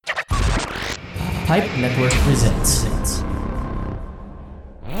Pipe Network presents.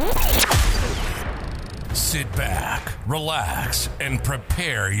 Sit back, relax, and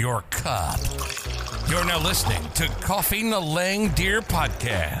prepare your cup. You're now listening to Coffee na Lang Dear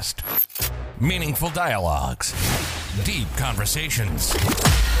Podcast. Meaningful dialogues, deep conversations,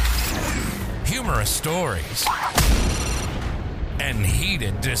 humorous stories, and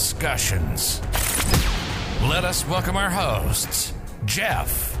heated discussions. Let us welcome our hosts,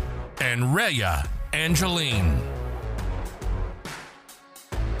 Jeff and Rhea Angeline.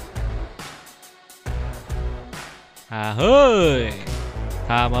 Ahoy!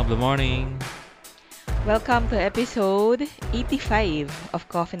 Top of the morning. Welcome to episode 85 of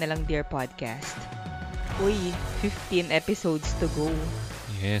Coffee na Lang Dear Podcast. Uy, 15 episodes to go.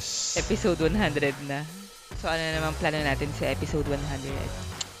 Yes. Episode 100 na. So ano naman plano natin sa episode 100?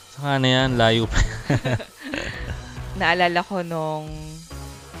 Saka na yan, layo pa. Naalala ko nung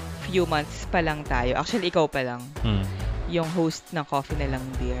few months pa lang tayo. Actually, ikaw pa lang. Yung host ng Coffee na Lang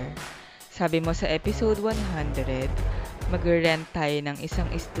Dear. Sabi mo sa episode 100, mag-rent tayo ng isang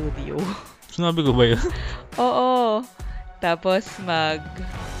studio. Sinabi ko ba yun? Oo. Tapos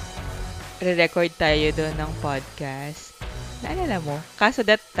re-record tayo doon ng podcast. Naalala mo? Kaso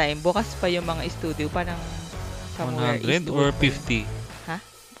that time, bukas pa yung mga studio. Parang somewhere 100 or 50?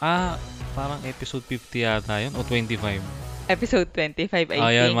 Ha? Parang episode 50 yata yun o 25. Episode 25, I think.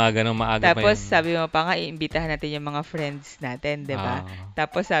 Yan, mga ganun, maaga Tapos, pa yun. sabi mo pa nga, iimbitahan natin yung mga friends natin, di ba? Ah.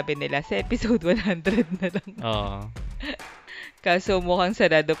 Tapos, sabi nila, sa episode 100 na lang. Oo. Kaso, mukhang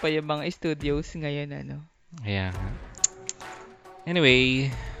sarado pa yung mga studios ngayon, ano? Ayan. Anyway,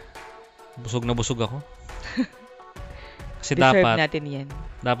 busog na busog ako. Kasi Deserve natin yan.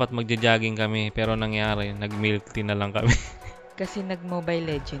 dapat magja-jogging kami, pero nangyari, nag-milk tea na lang kami. Kasi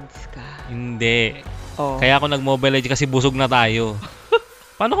nag-Mobile Legends ka. Hindi. Oh. Kaya ako nag-Mobile Legends kasi busog na tayo.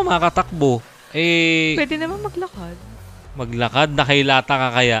 Paano ko makakatakbo? Pwede naman maglakad. Maglakad, nakailata ka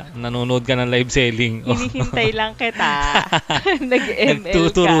kaya. Nanonood ka ng live selling. Hinihintay lang kita. Nag-ML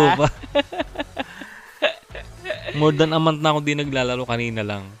Nagtuturo ka. pa. More than a month na ako di naglalaro, kanina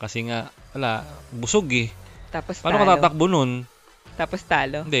lang. Kasi nga, wala, busog eh. Tapos Paano ko talo. tatakbo nun? Tapos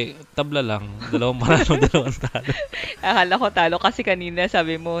talo. Hindi, tabla lang. Dalawang panalo, dalawang talo. Akala ko talo kasi kanina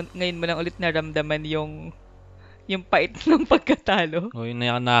sabi mo, ngayon mo lang ulit naramdaman yung pait ng pagkatalo. O yun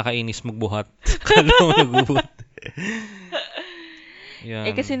na nakakainis magbuhat. Kala mo nagbuhat.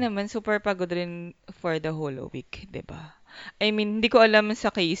 Yan. Kasi naman super pagod rin for the whole week, 'di ba? I mean, hindi ko alam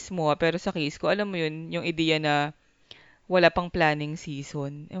sa case mo, pero sa case ko, alam mo yun, yung ideya na wala pang planning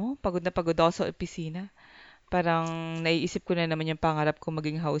season. Pagod na pagod ako sa opisina. Parang naiisip ko na naman yung pangarap ko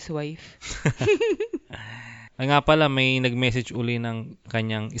maging housewife. Ay nga pala, may nag-message uli ng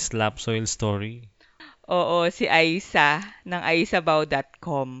kanyang slap soil story. Oo, si Aisa ng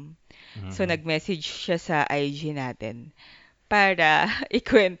aisabow.com. So, nag-message siya sa IG natin para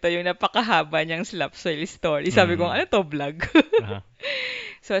ikwento yung napakahaba niyang slap soil story. Sabi ko, ano to, vlog?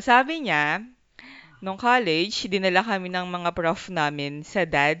 So, sabi niya, nung college, dinala kami ng mga prof namin sa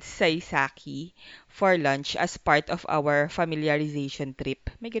Dad's Saisaki for lunch as part of our familiarization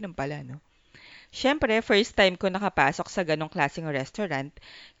trip. May ganun pala, no? Siyempre, first time ko nakapasok sa ganong klaseng restaurant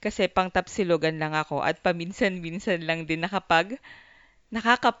kasi pang tapsilugan lang ako at paminsan-minsan lang din nakakapag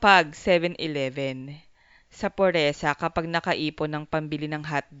 7-Eleven sa Poresa kapag nakaipon ng pambili ng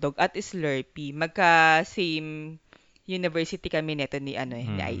hotdog at Slurpee. Magka-same university kami neto ni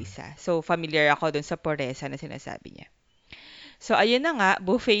Aisa. So, familiar ako dun sa Poresa na sinasabi niya. So, ayun na nga,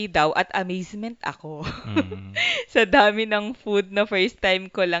 buffet daw at amazement ako. Sa dami ng food na first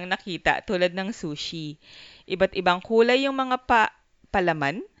time ko lang nakita tulad ng sushi. Iba't ibang kulay yung mga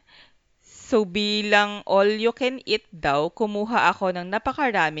palaman. So, bilang all you can eat daw, kumuha ako ng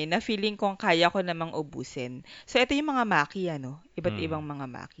napakarami na feeling kong kaya ko namang ubusin. So, ito yung mga maki, Iba't ibang mga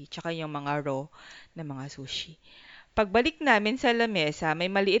maki. Tsaka yung mga raw na mga sushi. Pagbalik namin sa lamesa,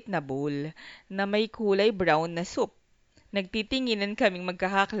 may maliit na bowl na may kulay brown na soup. Nagtitinginan kaming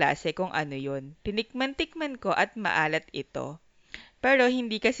magkakaklase kung ano yon. Tinikman-tikman ko at maalat ito. Pero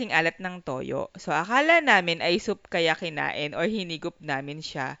hindi kasing alat ng toyo. So akala namin ay soup kaya kinain or hinigup namin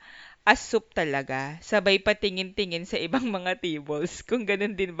siya as soup talaga. Sabay patingin-tingin sa ibang mga tables kung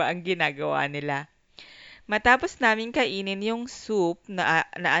ganun din ba ang ginagawa nila. Matapos namin kainin yung soup na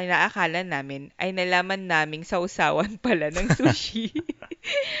naakala namin, ay nalaman naming sausawan pala ng sushi.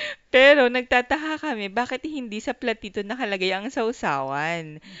 Pero nagtataka kami, bakit hindi sa platito nakalagay ang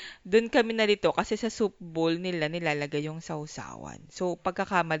sausawan? Doon kami nalito kasi sa soup bowl nila nilalagay yung sausawan. So,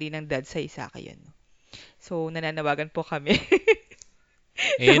 pagkakamali ng dad sa isa kayo. So, nananawagan po kami.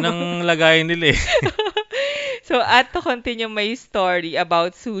 Yun ang lagayin nila eh. So, at to continue my story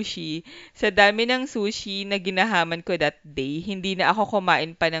about sushi, sa dami ng sushi na ginahaman ko that day, hindi na ako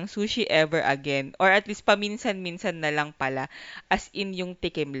kumain pa ng sushi ever again. Or at least paminsan-minsan na lang pala. As in yung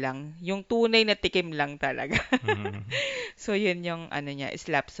tikim lang. Yung tunay na tikim lang talaga. So, yun yung niya,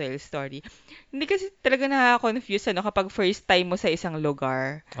 slap soil story. Hindi kasi talaga nakaka-confuse kapag first time mo sa isang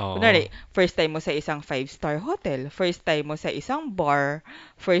lugar. Oo. Kunwari, first time mo sa isang 5-star hotel, first time mo sa isang bar,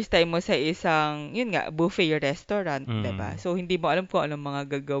 first time mo sa isang, yun nga, buffet restaurant, diba? So, hindi mo alam kung anong mga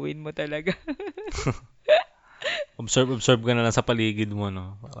gagawin mo talaga. Observe ka na lang sa paligid mo,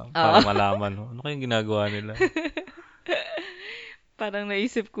 no? Para malaman, no? Ano kayong ginagawa nila? Parang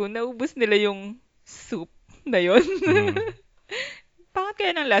naisip ko, naubos nila yung soup na yun. Bakit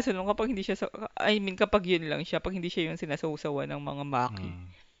kaya ng lasa nun kapag hindi siya, kapag yun lang siya, pag hindi siya yung sinasawsawan ng mga maki.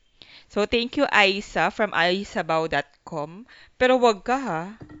 So, thank you, Aisa, from aisabaw.com. Pero wag ka,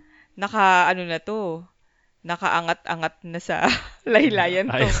 ha? Nakaangat-angat na sa laylayan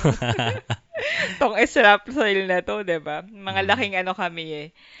tong slap soil na to, diba? Mga laking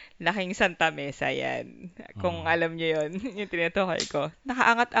kami laking Santa Mesa yan. Kung alam niyo yun, yung tinutukoy ko.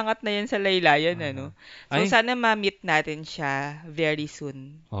 Nakaangat-angat na yan sa laylayan, So, sana ma-meet natin siya very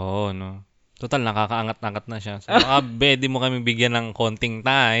soon. Oo, no. Total, nakakaangat-angat na siya. So, pwede mo kami bigyan ng konting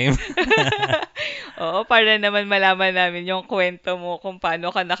time. Oo, para naman malaman namin yung kwento mo kung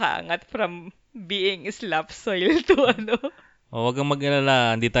paano ka nakaangat from being slap soil to Huwag kang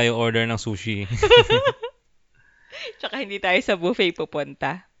mag-alala, hindi tayo order ng sushi. Tsaka hindi tayo sa buffet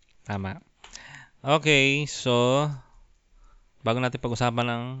pupunta. Tama. Okay, so bago natin pag-usapan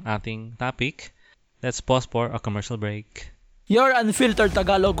ng ating topic, let's pause for a commercial break. Your unfiltered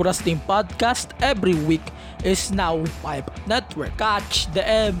Tagalog wrestling podcast every week is now Pipe Network. Catch the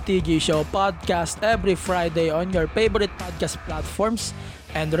MTG Show podcast every Friday on your favorite podcast platforms.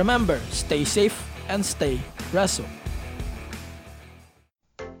 And remember, stay safe and stay wrestle.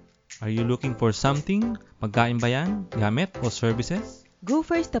 Are you looking for something? Pagkain ba yan? Gamit o services? Go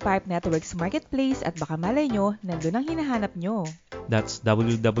first to Pipe Network's marketplace at baka malay nyo, nandun ang hinahanap nyo. That's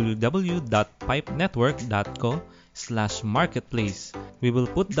www.pipenetwork.co/marketplace. We will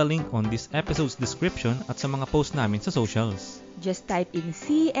put the link on this episode's description at sa mga post namin sa socials. Just type in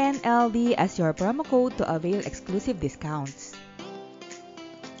CNLD as your promo code to avail exclusive discounts.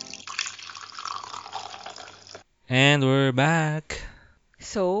 And we're back.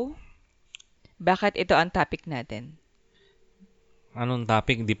 So, bakit ito ang topic natin? Anong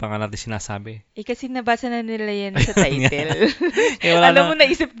topic? Hindi pa nga natin sinasabi. Kasi nabasa na nila yan sa title. Alam mo,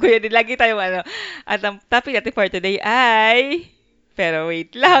 naisip ko yun. Lagi tayo At ang topic natin for today ay... Pero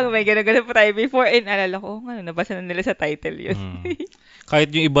wait lang, may gano'n pa tayo before. And alala ko, nabasa na nila sa title yun.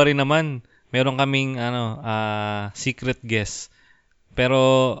 Kahit yung iba rin naman, meron kaming secret guest. Pero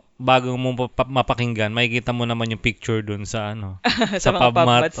bago mo mapakinggan, makikita mo naman yung picture dun sa sa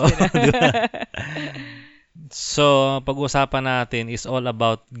PubMat. So, pag-usapan natin is all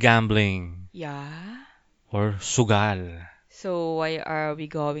about gambling. Yeah. Or sugal. So, why are we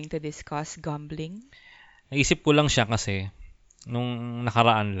going to discuss gambling? Naisip ko lang siya kasi nung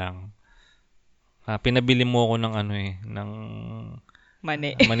nakaraan lang. Pinabili mo ako ng ng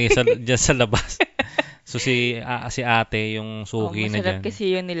mani dyan sa labas. So si ate yung suki na dyan. Masarap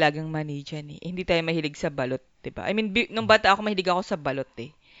kasi yung nilagang mani dyan . Hindi tayo mahilig sa balot, diba? I mean, nung bata ako, mahilig ako sa balot .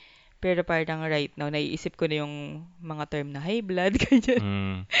 Pero parang right now, naiisip ko na yung mga term na high blood,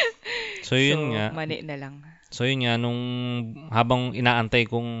 ganyan. So yun nga. Mani na lang. So yun nga, habang inaantay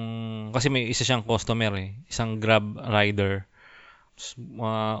kong, kasi may isa siyang customer isang Grab rider.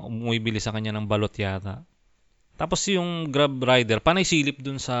 Umibili sa kanya ng balot yata. Tapos yung Grab rider, panay silip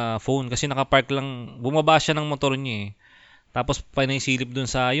dun sa phone kasi nakapark lang, bumaba siya ng motor niya . Tapos panay silip dun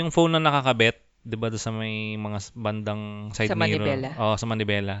sa, yung phone na nakakabit, diba doon sa may mga bandang side sa mirror. Manibela. Sa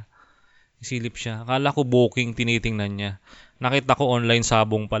Manibela. Silip siya. Akala ko booking, tinitingnan niya. Nakita ko online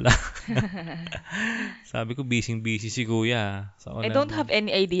sabong pala. Sabi ko, busy si kuya. I don't have any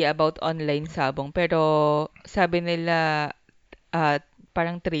idea about online sabong, pero sabi nila,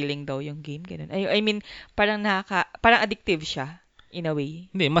 parang thrilling daw yung game, ganun. I mean, parang addictive siya, in a way.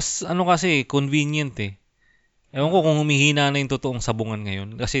 Hindi, mas kasi, convenient . Ewan ko kung humihina na yung totoong sabungan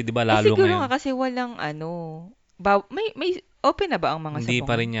ngayon. Kasi, di ba, lalo siguro ngayon. Siguro kasi walang may open na ba ang mga sabungan? Hindi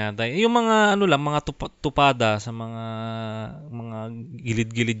pa rin yata. Yung mga, mga tupada sa mga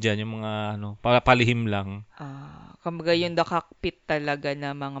gilid-gilid dyan, yung mga, palihim lang. Kumbaga yung cockpit talaga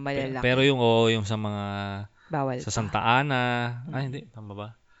na mga malalaki. Pero yung sa mga, bawal sa Santa Ana. Hindi. Tama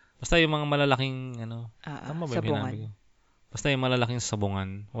ba? Basta yung mga malalaking, tama ba yung sabungan. ko? Basta yung malalaking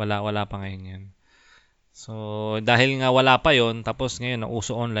sabungan. Wala pa ngayon yan. So, dahil nga wala pa yon, tapos ngayon,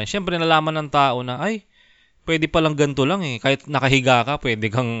 nauso online. Siyempre, nalaman ng tao na, pwede palang ganito lang eh. Kahit nakahiga ka, pwede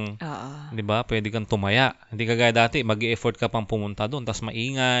kang, Oo. 'di ba? Pwede kang tumaya. Hindi kagaya dati, mag-e-effort ka pang pumunta doon, tapos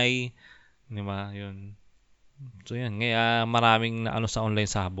maingay, 'di ba? 'Yun. So 'yun, kaya maraming na ano sa online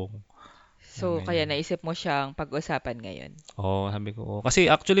sabong. So, kaya Ngayon. naisip mo siyang pag-usapan ngayon. Sabi ko. Kasi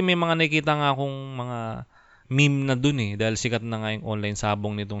actually may mga nakikita nga akong mga meme na dun eh dahil sikat na nga yung online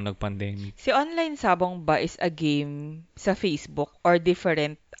sabong nitong nag-pandemic. Si Online Sabong ba is a game sa Facebook or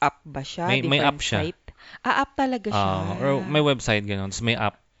different app ba siya? May Different app siya. site? App talaga siya. Or may website ganun, tapos may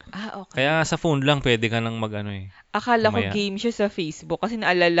app. Okay. Kaya sa phone lang pwede ka nang mag-ano eh. Akala ko Tumaya. game siya sa Facebook kasi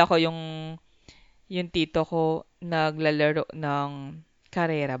naalala ko yung tito ko naglalaro ng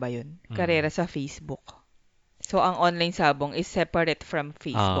karera ba yun? Karera sa Facebook. So, ang Online Sabong is separate from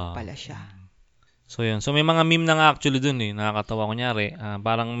Facebook Ah. pala siya. So yun. So may mga meme na nga actually dun eh. Nakakatawa kunyari.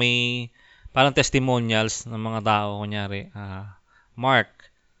 Parang testimonials ng mga tao kunyari. Mark,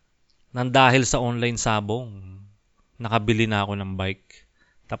 nang dahil sa online sabong, nakabili na ako ng bike.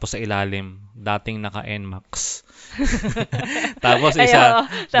 Tapos sa ilalim, dating naka NMAX. Tapos Ay, isa, oo.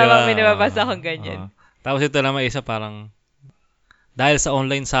 Tama, diba? may nababasa akong ganyan. Tapos ito naman isa parang, dahil sa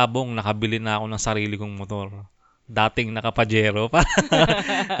online sabong, nakabili na ako ng sarili kong motor. Dating naka-Pajero.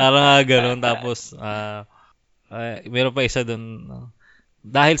 Parang nga ganun. Tapos, meron pa isa dun.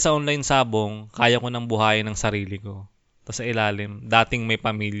 Dahil sa online sabong, kaya ko nang buhayin ng sarili ko. Tapos sa ilalim, dating may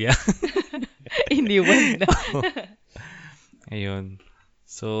pamilya. Iniwan na. Ayun.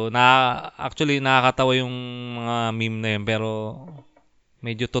 So, actually, nakakatawa yung mga meme na yun. Pero,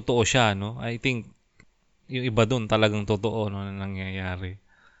 medyo totoo siya, no? I think, yung iba dun talagang totoo, no, na nangyayari.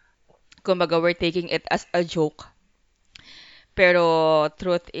 Kumbaga, we're taking it as a joke. Pero,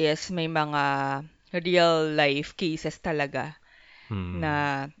 truth is, may mga real life cases talaga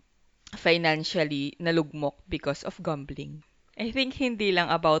na financially nalugmok because of gambling. I think hindi lang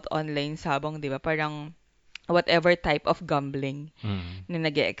about online sabong, di ba? Parang whatever type of gambling na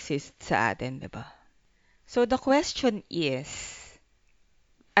nag-exist sa atin, di ba? So, the question is,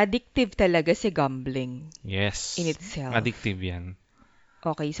 addictive talaga si gambling Yes. in itself. Addictive yan.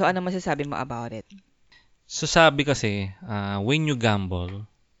 Okay, so ano masasabi mo about it? So sabi kasi, when you gamble,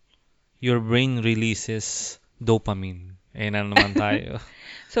 your brain releases dopamine. Na naman tayo.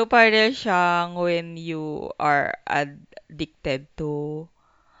 So, para siyang when you are addicted to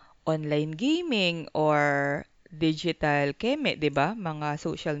online gaming or digital keme, di ba? Mga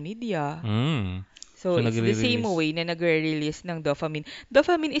social media. So, it's the same way na nagre-release ng dopamine.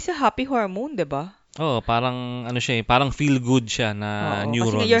 Dopamine is a happy hormone, di ba? Parang ano siya eh, parang feel good siya na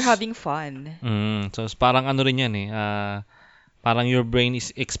neurons. Kasi nga you're having fun. So parang ano rin yan eh, parang your brain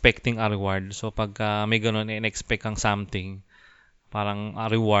is expecting a reward. So pag may ganun, in-expect kang something, parang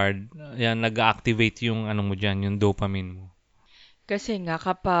a reward, yan, nag-activate yung ano mo dyan, yung dopamine mo. Kasi nga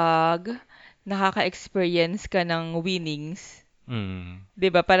kapag nakaka-experience ka ng winnings,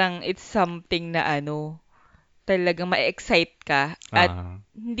 di ba parang it's something na talagang ma-excite ka at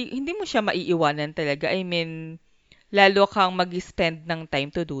hindi mo siya maiiwanan talaga. I mean, lalo kang mag-spend ng time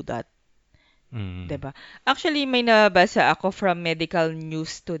to do that. Diba? Actually, may nabasa ako from Medical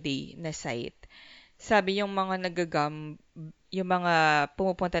News Today na site. Sabi yung mga yung mga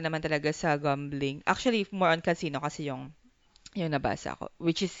pumupunta naman talaga sa gambling. Actually, more on casino kasi yung nabasa ko,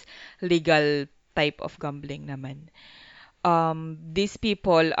 which is legal type of gambling naman. These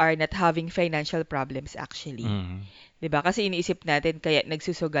people are not having financial problems actually. 'Di ba? Kasi iniisip natin kaya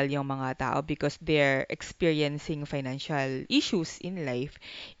nagsusugal yung mga tao because they're experiencing financial issues in life.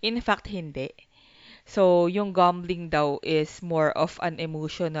 In fact, hindi. So, yung gambling daw is more of an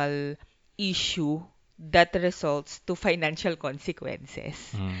emotional issue that results to financial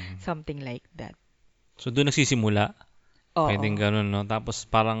consequences. Something like that. So, doon nagsisimula. Oo. Pwedeng ganun, no? Tapos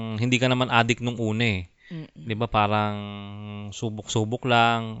parang hindi ka naman addict nung una eh. 'Di ba parang subok-subok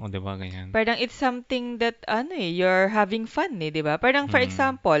lang, o 'di ba ganyan. Parang it's something that you're having fun 'di ba? Parang for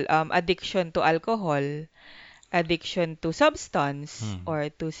example, addiction to alcohol, addiction to substance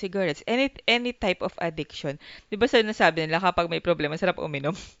or to cigarettes, any type of addiction. 'Di ba sinasabi nila kapag may problema sarap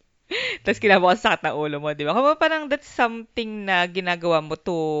uminom? Tapos kinabukasan sakit ng ulo mo, 'di ba? Kaya parang that's something na ginagawa mo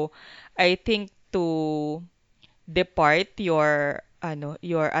to, I think, to depart your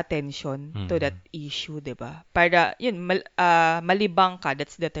attention to that issue, 'di ba? Para yun malibang ka,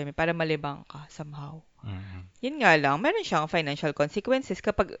 that's the term, para malibang ka somehow. Yun nga lang, meron siyang financial consequences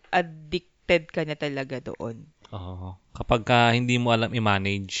kapag addicted ka na talaga doon. Oo. Kapag hindi mo alam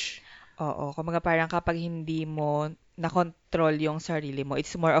i-manage. Oo, kumbaga parang kapag hindi mo na-control yung sarili mo,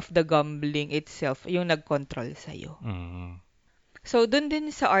 it's more of the gambling itself yung nag-control sa'yo. So, dun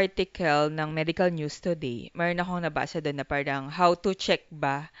din sa article ng Medical News Today, mayroon akong nabasa doon na parang how to check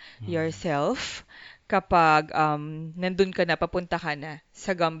ba yourself kapag nandun ka na, papunta ka na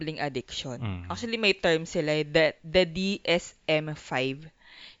sa gambling addiction. Actually, may term sila, the DSM-5,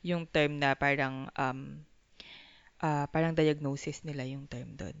 yung term na parang diagnosis nila yung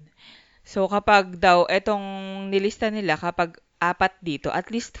term doon. So, kapag daw, etong nilista nila, kapag 4 dito, at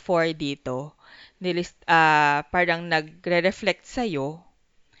least 4 dito, parang nagre-reflect sa'yo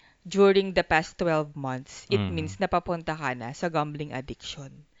during the past 12 months, it means napapunta ka na sa gambling addiction.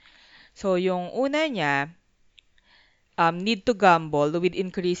 So, yung una niya, need to gamble with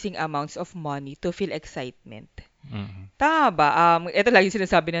increasing amounts of money to feel excitement. Tama ba? Ito lagi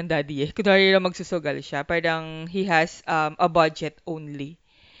sinasabi ng daddy Kunwari lang magsusugal siya, parang he has a budget only.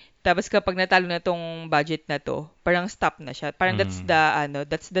 Tapos kapag natalo na tong budget na to, parang stop na siya. Parang that's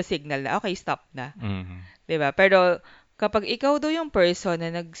the signal na, okay, stop na. 'Di ba? Pero kapag ikaw daw yung person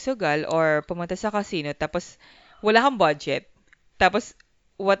na nagsugal or pumunta sa casino, tapos wala kang budget, tapos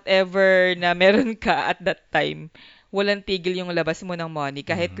whatever na meron ka at that time, walang tigil yung labas mo ng money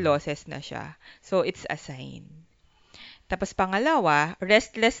kahit losses na siya. So, it's a sign. Tapos pangalawa,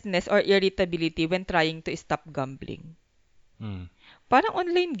 restlessness or irritability when trying to stop gambling. Parang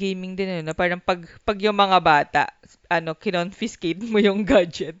online gaming din na parang pag yung mga bata, kinonfiscate mo yung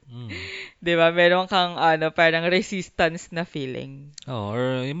gadget. 'Di ba? Meron kang parang resistance na feeling.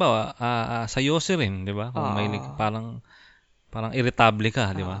 Or iba, sa yosi rin, 'di ba? Kung may parang irritable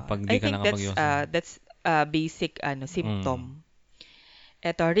ka, 'di ba? Pag di ka nakapag-yosi. That's basic symptom.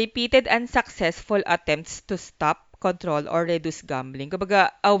 Ito, repeated unsuccessful attempts to stop, control, or reduce gambling. Kumbaga,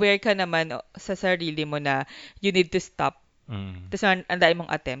 aware ka naman sa sarili mo na you need to stop. Tapos ang dami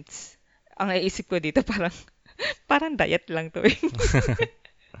mong attempts. Ang naisip ko dito parang diet lang to.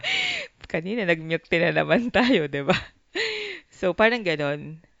 Kanina nag-milk tea na naman tayo, 'di ba? So parang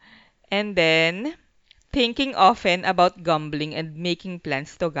ganon. And then thinking often about gambling and making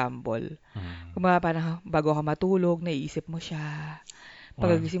plans to gamble. Kumbaga parang bago ka matulog, naiisip mo siya.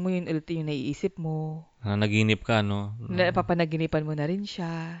 Pagkagising mo yun ulit yung naiisip mo. Naginip ka, no? Papanaginipan mo na rin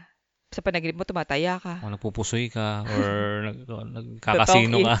siya. Sa panaginip mo, tumataya ka. O nagpupusoy ka or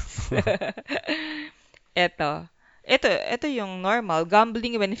nagkakasino ka. Ito yung normal.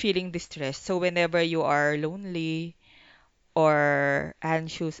 Gambling when feeling distressed. So, whenever you are lonely or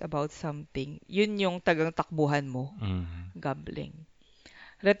anxious about something, yun yung tagang takbuhan mo. Gambling.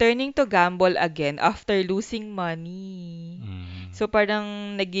 Returning to gamble again after losing money. So,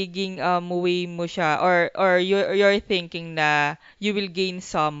 parang nagiging way mo siya or you're thinking na you will gain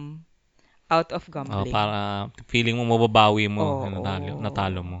some out of gambling. Para feeling mo mababawi mo,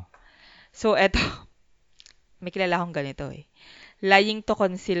 natalo mo. So, eto, may kilala akong ganito Lying to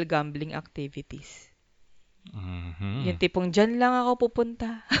conceal gambling activities. Yung tipong dyan lang ako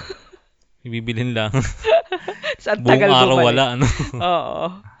pupunta. Ibibilin lang. Saan buong tagal araw bumalik? wala, Oo.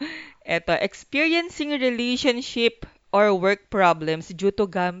 Eto, experiencing relationship or work problems due to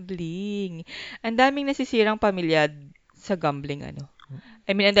gambling. Ang daming nasisirang pamilya sa gambling,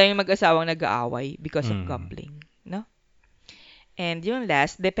 I mean, ang daming mag-asawang nag-aaway because of gambling, no? And yung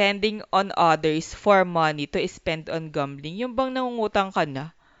last, depending on others for money to spend on gambling. Yung bang nangungutang ka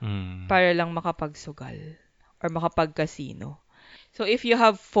na para lang makapagsugal or makapag-casino. So, if you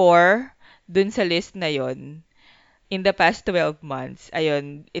have 4 dun sa list na yon in the past 12 months,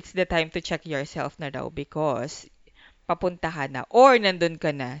 ayun, it's the time to check yourself na daw because papunta ka na or nandun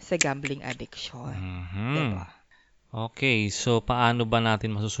ka na sa gambling addiction. Diba? Okay, so paano ba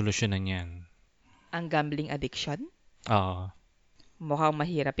natin masusolusyonan yan? Ang gambling addiction? Oo. Mukhang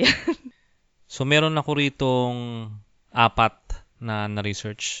mahirap yan. So, meron ako ritong 4 na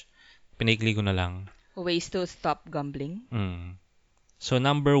research. Pinikli ko na lang. Ways to stop gambling? So,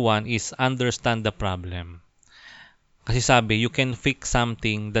 number 1 is understand the problem. Kasi sabi, you can fix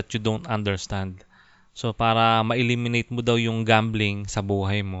something that you don't understand. So, para ma-eliminate mo daw yung gambling sa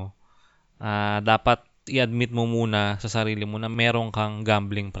buhay mo, dapat i-admit mo muna sa sarili mo na meron kang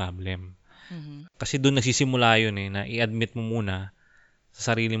gambling problem. Kasi doon nagsisimula yun na i-admit mo muna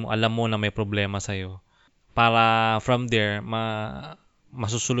sa sarili mo, alam mo na may problema sa'yo. Para from there,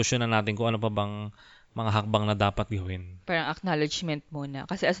 masusolusyonan natin kung ano pa bang mga hakbang na dapat gawin. Parang acknowledgement muna.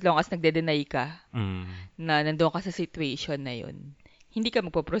 Kasi as long as nagde-deny ka na nandoon ka sa situation na yun, hindi ka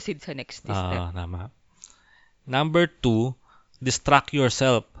magpo-proceed sa next step. Tama. Number 2, distract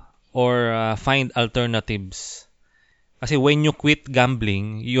yourself or find alternatives. Kasi when you quit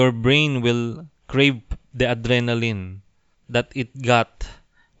gambling, your brain will crave the adrenaline that it got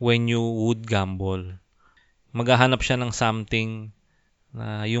when you would gamble. Maghahanap siya ng something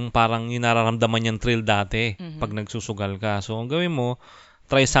na yung parang yung nararamdaman niyang thrill dati pag nagsusugal ka. So, ang gawin mo,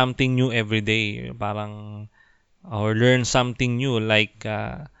 try something new every day. Parang, or learn something new like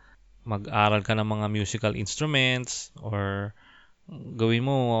mag-aral ka ng mga musical instruments or gawin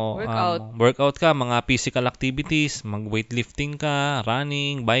mo Workout. ka, mga physical activities, mag-weightlifting ka,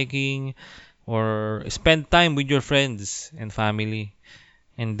 running, biking, or spend time with your friends and family.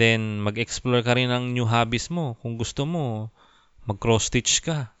 And then, mag-explore ka rin ng new hobbies mo. Kung gusto mo, mag-cross-stitch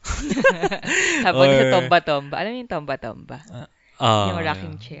ka. Habang sa Or, tomba-tomba. Alam mo yung tomba-tomba? Yung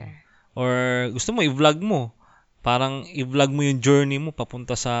rocking chair. Or gusto mo, i-vlog mo. Parang i-vlog mo yung journey mo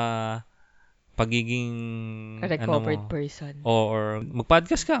papunta sa pagiging A recovered person. Or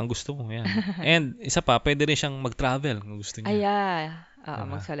mag-podcast ka, ang gusto mo. Yan. And isa pa, pwede rin siyang mag-travel kung gusto niya. Diba?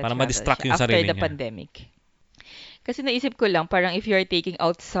 Mag-solo Para travel ma-distract siya yung sarili after the niya. pandemic. Kasi naisip ko lang, parang if you're taking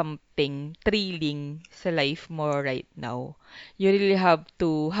out something thrilling sa life mo right now, you really have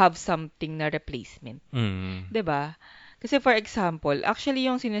to have something na replacement. Mm. 'Di ba? Kasi for example, actually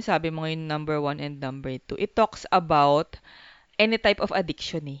yung sinasabi mo ngayon number 1 and number 2, it talks about any type of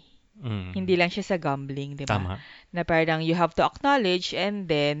addiction eh. Mm. Hindi lang siya sa gambling, 'di ba? Tama. Na parang you have to acknowledge and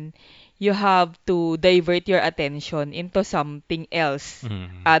then you have to divert your attention into something else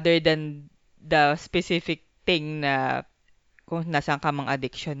Mm. other than the specific thing na kung nasaan ka mang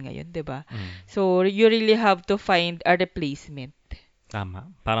addiction ngayon, 'di ba? Mm. So you really have to find a replacement. Tama.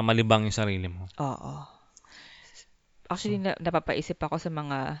 Para malibang yung sarili mo. Oo. Actually, napapaisip ako sa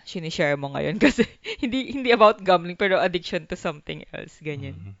mga sinishare mo ngayon kasi hindi about gambling pero addiction to something else,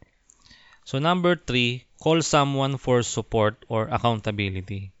 ganyan. Mhm. So number 3, call someone for support or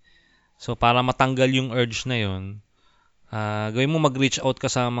accountability. So para matanggal yung urge na yun, gawin mo mag-reach out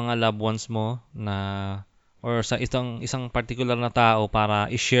ka sa mga loved ones mo na or sa isang particular na tao para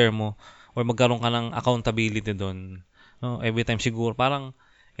i-share mo or magkaroon ka ng accountability doon. No, every time siguro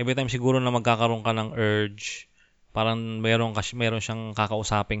na magkakaroon ka ng urge, parang meron siyang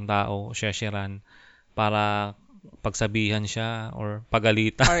kakausaping tao, sharean para pagsabihan siya or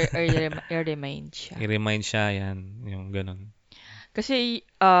pagalitan. Or i-remind siya. I-remind siya, yan, yung ganun. Kasi,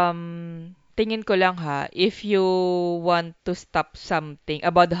 tingin ko lang if you want to stop something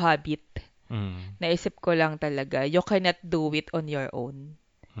about habit, naisip ko lang talaga, you cannot do it on your own.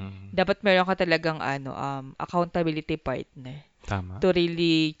 Dapat meron ka talagang accountability partner. Tama. To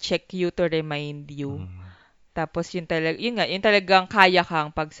really check you, to remind you. Tapos yun talagang kaya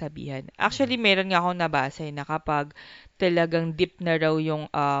kang pagsabihan. Actually, meron nga akong nabasa na kapag talagang deep na raw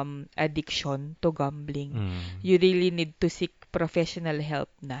yung addiction to gambling, you really need to seek professional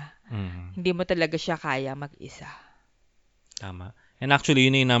help na. Hindi mo talaga siya kaya mag-isa. Tama. And actually,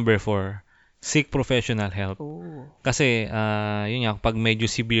 yun yung number 4. Seek professional help. Oh. Kasi, yun nga, pag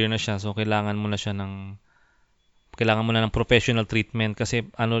medyo severe na siya, so kailangan mo na ng professional treatment kasi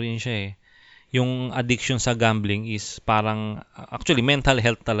ano rin siya eh. Yung addiction sa gambling is parang, actually, mental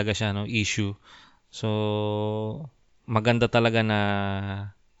health talaga siya, no, issue. So, maganda talaga na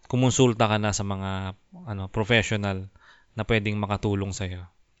kumonsulta ka na sa mga professional na pwedeng makatulong sa'yo.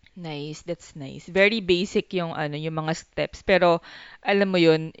 Nice, that's nice. Very basic yung mga steps. Pero alam mo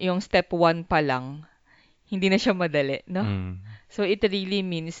yun, yung step 1 pa lang, hindi na siya madali, no? So it really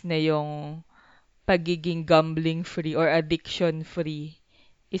means na yung pagiging gambling free or addiction free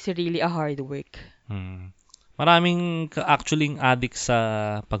is really a hard work. Maraming actually addict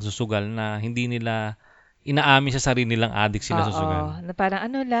sa pagsusugal na hindi nila inaamin sa sarili nilang addict sila sa sugal. Na parang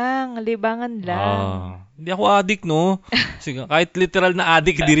libangan lang. Hindi ako addict, no? Sige, kahit literal na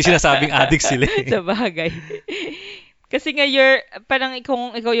addict, hindi rin sinasabing addict sila. Sa bagay. Kasi nga, parang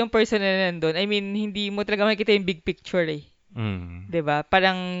kung ikaw yung person na nandun, I mean, hindi mo talaga makikita yung big picture eh. Diba?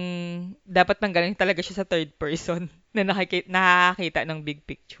 Parang dapat nanggaling talaga siya sa third person na nakakita ng big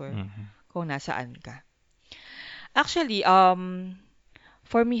picture kung nasaan ka. Actually,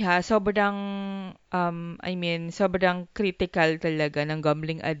 for me sobrang critical talaga ng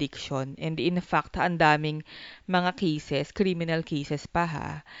gambling addiction and in fact, ang daming mga cases, criminal cases pa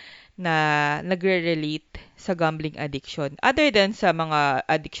na nagre-relate sa gambling addiction. Other than sa mga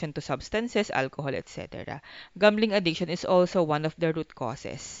addiction to substances, alcohol, etc. Gambling addiction is also one of the root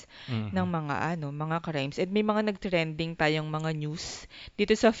causes ng mga crimes. And may mga nag-trending tayong mga news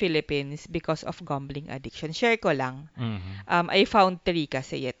dito sa Philippines because of gambling addiction. Share ko lang. I found 3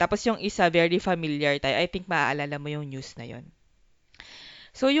 kasi. Tapos yung isa, very familiar tayo. I think maaalala mo yung news na yon.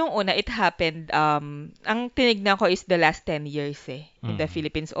 So, yung una, it happened, ang tinignan ko is the last 10 years in the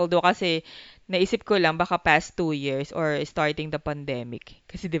Philippines. Although kasi, naisip ko lang baka past 2 years or starting the pandemic.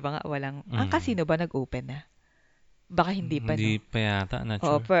 Kasi di ba nga ang casino ba nag-open na? Baka hindi pa, Hindi pa yata, not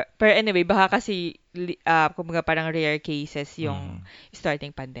sure. Pero anyway, baka kasi, kumbaga parang rare cases yung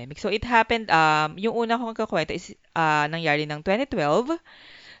starting pandemic. So, it happened, yung una kong kakwento is nangyari ng 2012.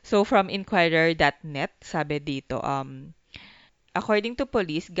 So, from Inquirer.net, sabi dito, According to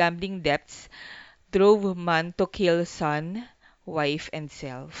police, gambling debts drove man to kill son, wife, and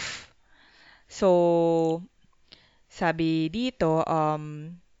self. So, sabi dito,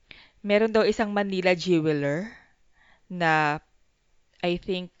 meron daw isang Manila jeweler na I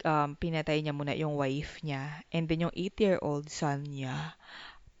think pinatay niya muna yung wife niya and then yung 8-year-old son niya.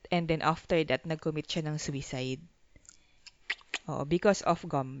 And then after that, nag-commit siya ng suicide. Because of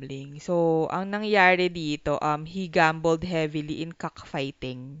gambling. So, ang nangyari dito, he gambled heavily in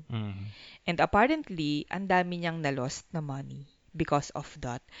cockfighting. And apparently, ang dami niyang na-lost na money because of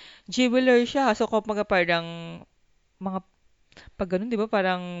that. Jeweler siya. So, kumbaga parang mga pag ganun, 'di ba,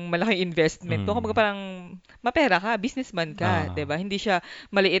 parang malaking investment. Kumbaga parang mapera ka, businessman ka, 'di ba? Hindi siya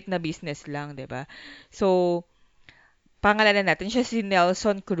maliit na business lang, 'di ba? So, pangalanan natin siya si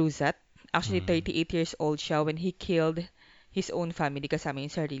Nelson Cruzat. Actually, 38 years old siya when he killed his own family kasama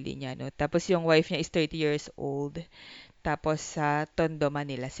yung sarili niya, no? Tapos yung wife niya is 30 years old. Tapos sa Tondo,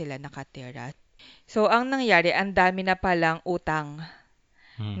 Manila sila nakatira. So, ang nangyari, ang dami na palang utang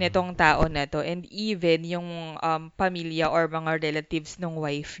netong tao na to. And even yung pamilya or mga relatives ng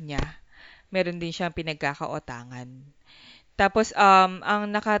wife niya, meron din siyang pinagkakautangan. Tapos, kung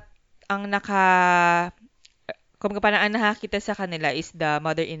parang ang nakakita sa kanila is the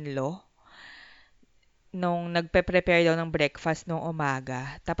mother-in-law nung nagpe-prepare daw ng breakfast nung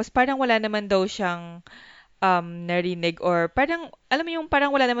umaga. Tapos parang wala naman daw siyang narinig or parang, alam mo yung parang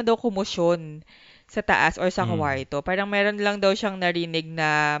wala naman daw kumusyon sa taas or sa kwarto. Parang meron lang daw siyang narinig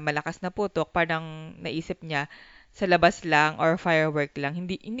na malakas na putok. Parang naisip niya sa labas lang or firework lang.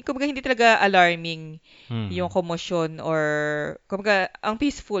 Kumbaga hindi talaga alarming yung commotion or kumbaga ang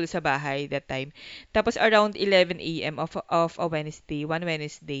peaceful sa bahay that time. Tapos around 11 a.m. of a Wednesday, one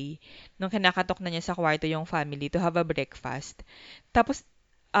Wednesday, nung kinakatok na niya sa kwarto yung family to have a breakfast. Tapos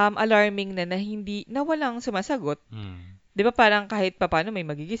alarming na hindi na walang sumasagot. 'Di ba parang kahit papaano may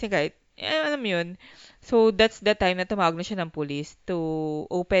magigising kahit alam mo yun. So that's the time na tumawag na siya ng police to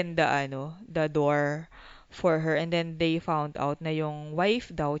open the door for her, and then they found out na yung wife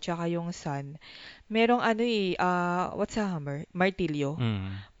daw tsaka yung son merong what's a hammer? Martilyo.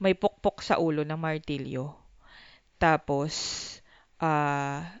 May pukpok sa ulo ng martilyo. Tapos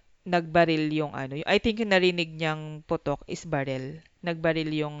nagbaril yung I think yung narinig niyang putok is baril.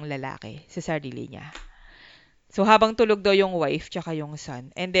 Nagbaril yung lalaki sa sarili niya. So, habang tulog daw yung wife tsaka yung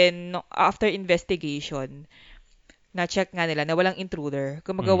son. And then, after investigation, na-check nga nila na walang intruder.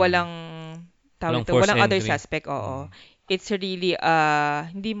 Kumaga walang other suspect. It's really,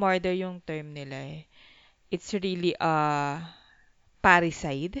 hindi murder yung term nila eh. It's really,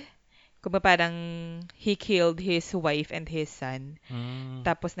 parricide. Kumaga parang he killed his wife and his son.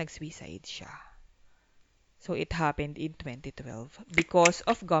 Tapos nag-suicide siya. So, it happened in 2012 because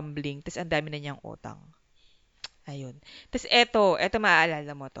of gambling. Tapos, ang dami na niyang utang. Ayun. Tapos eto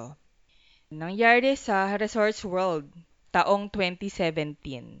maaalala mo to. Nangyari sa Resorts World taong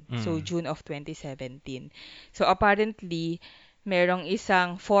 2017. So, June of 2017. So, apparently, merong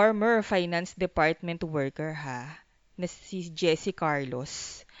isang former finance department worker na si Jesse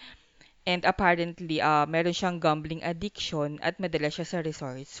Carlos. And apparently, meron siyang gambling addiction at madala siya sa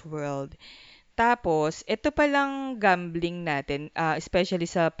Resorts World. Tapos, ito palang gambling natin, especially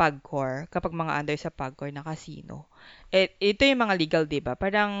sa PAGCOR, kapag mga under sa PAGCOR na casino. Ito yung mga legal, diba?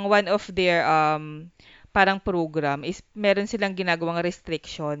 Parang one of their parang program is meron silang ginagawang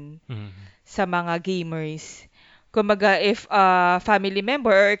restriction sa mga gamers. Kumaga, if family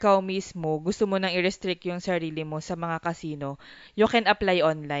member or ikaw mismo gusto mo nang i-restrict yung sarili mo sa mga casino, you can apply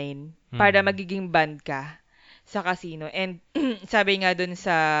online para magiging banned ka sa casino. And sabi nga dun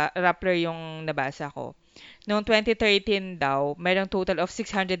sa Rappler yung nabasa ko, noong 2013 daw, mayroong total of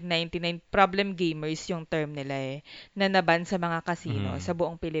 699 problem gamers yung term nila na naban sa mga casino sa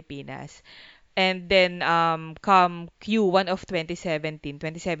buong Pilipinas. And then, come Q1 of 2017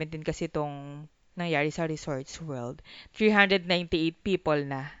 kasi itong nangyari sa Resorts World, 398 people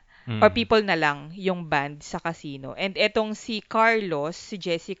na or people na lang yung banned sa casino. And etong si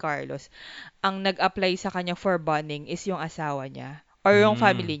Jesse Carlos, ang nag-apply sa kanya for banning is yung asawa niya or yung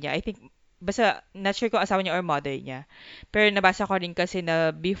family niya. I think, basta not sure kung asawa niya or mother niya. Pero nabasa ko rin kasi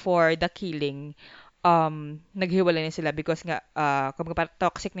na before the killing, naghiwalay na sila because nga,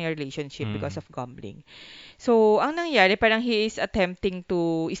 toxic na relationship because of gambling. So, ang nangyari, parang he is attempting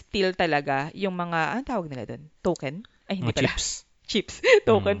to steal talaga yung mga, anong tawag nila doon? Token? Ay, hindi pala. Chips.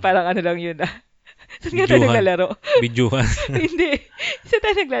 Token, parang lang yun Saan nga tayo naglalaro? Bidyuhan. Hindi. Saan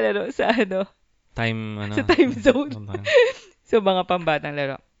tayo naglalaro? Sa Sa time zone. So, mga pambatang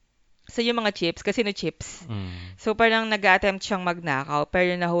laro. So, yung mga chips, casino chips. So, parang nag-attempt siyang magnakaw,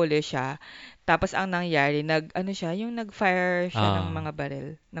 pero nahuli siya. Tapos ang nangyari, nag-fire siya ng mga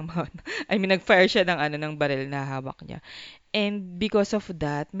baril. Nag-fire siya ng baril na hawak niya. And because of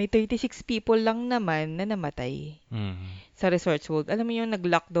that, may 36 people lang naman na namatay sa Resorts World. Alam mo yung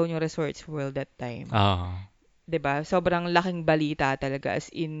nag-lockdown yung Resorts World that time. 'Di ba? Sobrang laking balita talaga,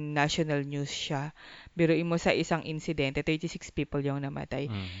 as in national news siya. Biruin mo sa isang insidente, 36 people yung namatay.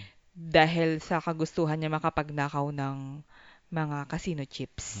 Dahil sa kagustuhan niya makapagnakaw ng mga casino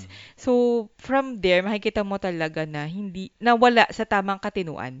chips. So, from there, makikita mo talaga na hindi, nawala sa tamang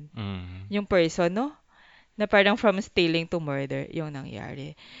katinuan yung person, no? Na parang from stealing to murder yung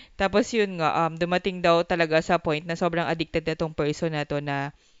nangyari. Tapos yun nga, dumating daw talaga sa point na sobrang addicted na tong person na to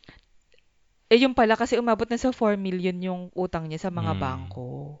na, yung pala kasi umabot na sa 4 million yung utang niya sa mga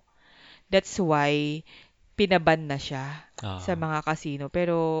bangko. That's why pinaban na siya sa mga casino.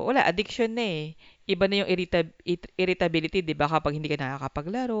 Pero wala, addiction na eh. Iba na yung irritability, di ba? Kapag hindi ka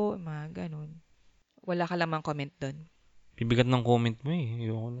nakakapaglaro, mga ganun. Wala ka lamang comment doon. Bibigat ng comment mo eh.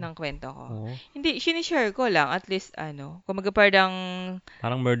 Ng kwento ko. Oo. Hindi, sinishare ko lang. At least, kumaga parang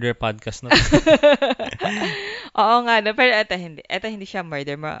murder podcast na. Oo nga, no? Pero ito hindi siya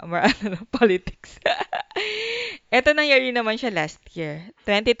murder. More politics. Ito nangyari naman siya last year.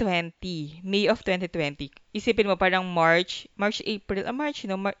 2020. May of 2020. Isipin mo, parang March, April,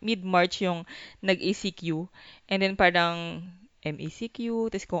 mid-March yung nag-ECQ. And then parang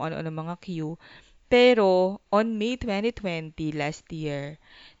MECQ, tapos kung ano-ano mga Q. Pero, on May 2020, last year,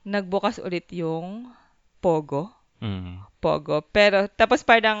 nagbukas ulit yung Pogo. Pogo. Pero, tapos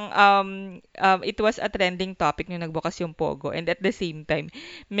parang, it was a trending topic nung nagbukas yung Pogo. And at the same time,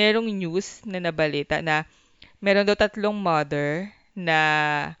 merong news na nabalita na meron daw 3 mother na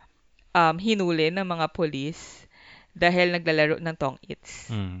hinuli ng mga police dahil naglalaro ng tong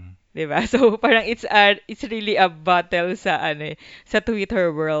its. Diba? So, parang it's really a battle sa Twitter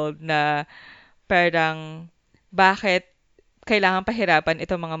world na parang bakit kailangan pahirapan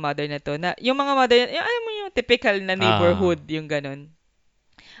itong mga mother na to. Na, yung mga mother, alam mo yung typical na neighborhood, yung ganun.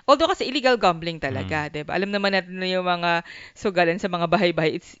 Although kasi illegal gambling talaga, 'di ba? Alam naman natin na yung mga sugalan sa mga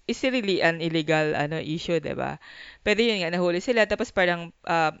bahay-bahay, it's really an illegal issue, 'di ba? Pero yun nga, nahuli sila, tapos parang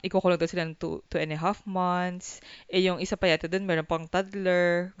ikukulong daw sila ng 2.5 months. Yung isa pa yata doon, meron pang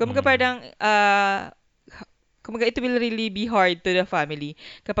toddler. Kumaga parang it will really be hard to the family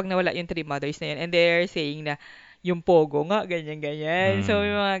kapag nawala yung 3 mothers na yun. And they're saying na yung Pogo nga, ganyan-ganyan. So, may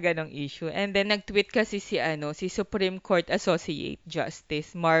mga ganong issue. And then, nag-tweet kasi si Supreme Court Associate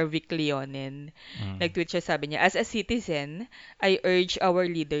Justice Marvick Leonen. Nag-tweet siya, sabi niya, "As a citizen, I urge our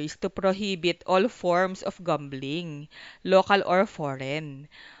leaders to prohibit all forms of gambling, local or foreign.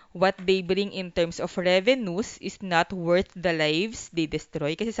 What they bring in terms of revenues is not worth the lives they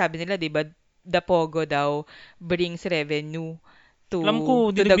destroy." Kasi sabi nila, di ba, the Pogo daw brings revenue to Alam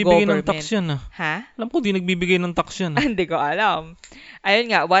ko, di the nagbibigay government. ng tax yan Ha? Alam ko, di nagbibigay ng tax yan Hindi ko alam.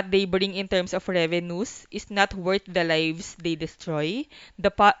 Ayun nga, what they bring in terms of revenues is not worth the lives they destroy,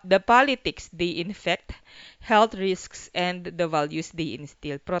 the politics they infect, health risks, and the values they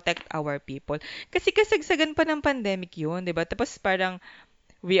instill. Protect our people. Kasi kasagsagan pa ng pandemic yun, di ba? Tapos parang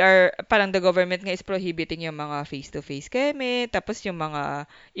the government nga is prohibiting yung mga face-to-face keme, tapos yung mga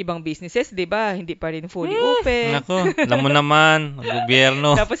ibang businesses, di ba, hindi pa rin fully open. Nako, alam mo naman, ang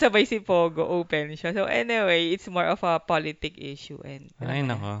gobyerno. Tapos sabay si Pogo, open siya. So anyway, it's more of a politic issue. Ay,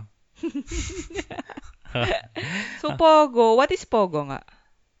 nako. So Pogo, what is Pogo nga?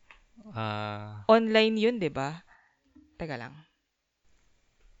 Online yun, di ba? Teka lang.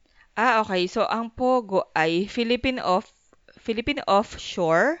 Okay. So ang Pogo ay Philippine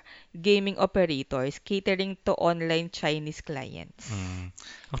offshore gaming operators catering to online Chinese clients.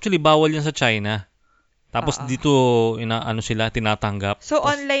 Actually, bawal yan sa China. Tapos dito, sila, tinatanggap. So,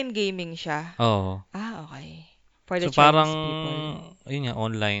 online gaming siya? Oo. Okay. For the so, Chinese parang, people. Ayun nga,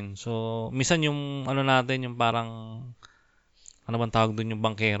 online. So, minsan yung, natin, yung parang, ano bang tawag doon, yung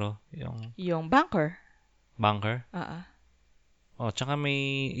bankero? Yung banker? Banker? Tsaka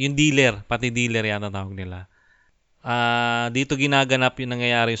yung dealer, pati dealer yata tawag nila. Dito ginaganap yung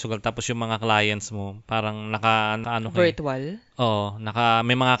nangyayari yung sugal, tapos yung mga clients mo parang virtual? Oo,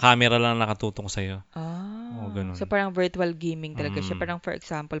 may mga camera lang nakatutok sa'yo. Ganun. So parang virtual gaming talaga siya, parang for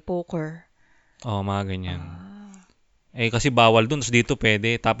example poker. Mga ganyan. Kasi bawal dun, so dito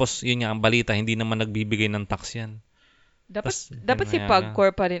pwede. Tapos yun nga, ang balita, hindi naman nagbibigay ng tax yan. Dapat si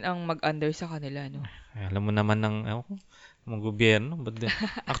Pagcor pa rin ang mag-under sa kanila, no? Alam mo naman ng mga gobyerno.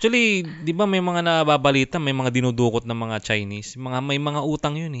 Actually, di ba may mga nababalita, may mga dinudukot ng mga Chinese. May mga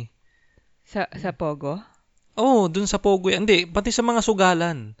utang yun eh. Sa Pogo? Dun sa Pogo. Hindi, pati sa mga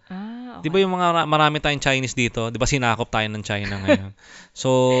sugalan. 'Di ba yung mga marami tayong Chinese dito, 'di ba sinakop tayo ng China ngayon. So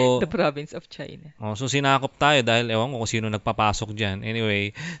The province of China. so sinakop tayo dahil ewan ko kung sino nagpapasok diyan.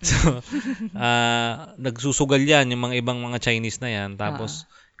 Anyway, so nagsusugal yan yung mga ibang mga Chinese na yan. Tapos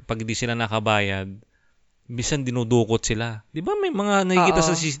pag hindi sila nakabayad, bisan dinudukot sila. 'Di ba may mga nakikita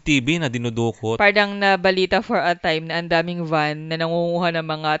sa CCTV na dinudukot? Parang nabalita for a time na ang daming van na nangunguha ng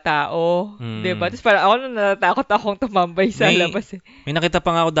mga tao. 'Di ba? Tapos parang ako natatakot akong tumambay sa labas. May nakita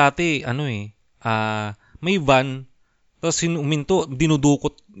pa nga ako dati, may van, tapos huminto,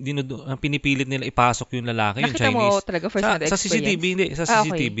 pinipilit nila ipasok yung lalaki, yung Nakita Chinese. mo talaga first hand Sa experience? CCTV, hindi. Sa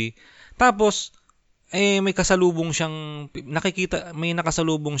CCTV. Tapos, may kasalubong siyang, may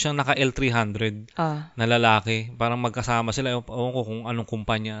nakasalubong siyang naka L300 na lalaki. Parang magkasama sila. Ewan ko kung anong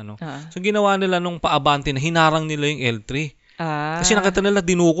kumpanya. So, ginawa nila nung paabante na hinarang nila yung L3. Kasi nakita nila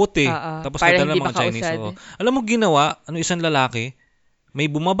dinukot Tapos para nakita nila mga Chinese. Alam mo ginawa, isang lalaki,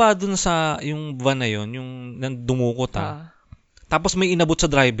 may bumaba dun sa yung van na yun, yung dumukot Tapos may inabot sa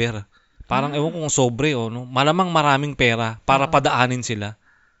driver. Parang ewan ko kung sobre malamang maraming pera para padaanin sila.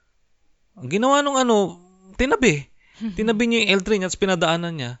 Ang ginawa nung tinabi. Tinabi niya yung L3 niya at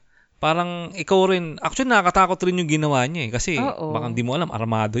pinadaanan niya. Parang ikaw rin, actually nakakatakot rin yung ginawa niya kasi baka hindi mo alam,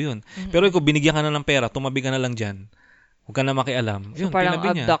 armado yun. Pero ikaw binigyan ka na ng pera, tumabi ka na lang dyan. Huwag ka na makialam. So Yun, parang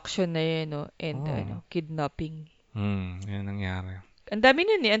tinabi niya. abduction na yun, and kidnapping. Yun nangyari. Ang dami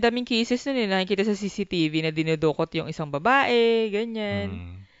nun ang daming cases nun nakikita sa CCTV na dinudukot yung isang babae,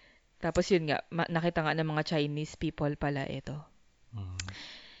 ganyan. Tapos yun nga, nakita nga ng mga Chinese people pala ito.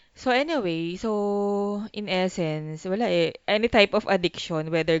 So anyway, in essence, wala any type of addiction,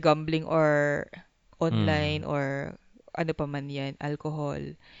 whether gambling or online or ano pa man yan, alcohol,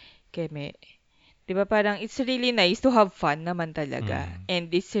 keme. 'Di ba parang it's really nice to have fun naman talaga. And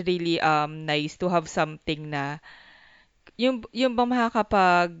it's really nice to have something na yung bang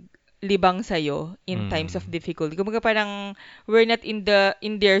makakapaglibang sa'yo in times of difficulty. Kumbaga parang we're not in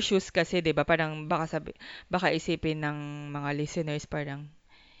their shoes kasi, 'di ba? Parang baka isipin ng mga listeners parang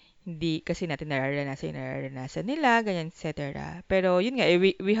hindi kasi natin nararanasan nila, ganyan, etc. Pero yun nga,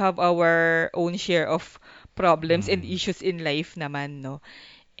 we have our own share of problems and issues in life naman, no?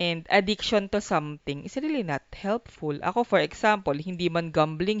 And addiction to something is really not helpful. Ako, for example, hindi man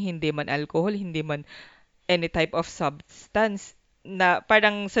gambling, hindi man alcohol, hindi man any type of substance na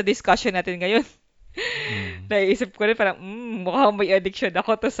parang sa discussion natin ngayon, naisip ko rin parang, mukhang may addiction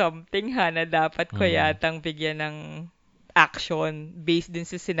ako to something na dapat ko yatang bigyan ng action based din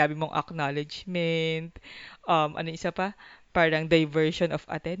sa sinabi mong acknowledgement, ano isa pa? Parang diversion of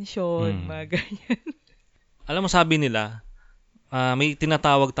attention, mga ganyan. Alam mo, sabi nila, may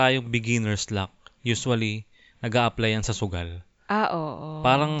tinatawag tayong beginner's luck. Usually, nag-a-apply yan sa sugal. Oo.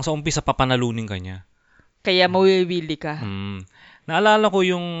 Parang sa umpisa, papanalunin ka niya. Kaya mawiwili ka. Naalala ko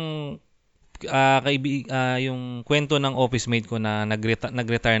yung yung kwento ng office mate ko na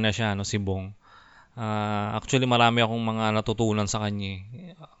nag-retire na siya, si Bong. Actually, marami akong mga natutunan sa kanya.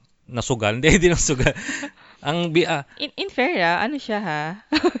 Nasugal. Hindi nasugal. In fair, ano siya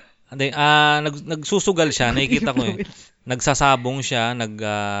Hindi, nagsusugal siya, nakikita ko Nagsasabong siya,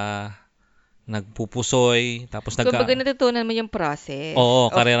 nagpupusoy, tapos kumbaga natutunan mo yung process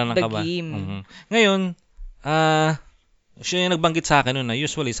karera ng the kaba. game. Ngayon, siya yung nagbanggit sa akin na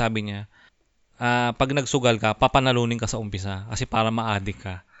usually sabi niya, pag nagsugal ka, papanalunin ka sa umpisa kasi para ma-addict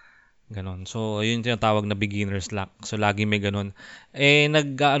ka. Ganon. So, yun yung tinatawag na beginner's luck. So, lagi may ganon.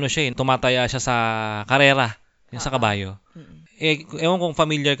 Tumataya siya sa karera, yung sa kabayo. Ewan kung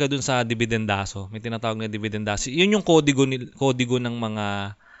familiar ka dun sa dividendaso. May tinatawag na dividendaso. Yun yung kodigo ng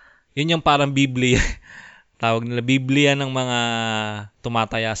mga, yun yung parang Biblia. Tawag nila Biblia ng mga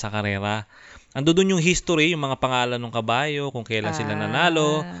tumataya sa karera. Ando dun yung history, yung mga pangalan ng kabayo, kung kailan sila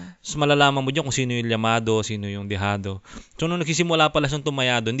nanalo. So, malalaman mo dyan kung sino yung llamado, sino yung dehado. So, nung nagsisimula pala siyang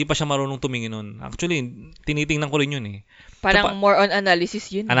tumayado, hindi pa siya marunong tumingin nun. Actually, tinitingnan ko rin yun Parang more on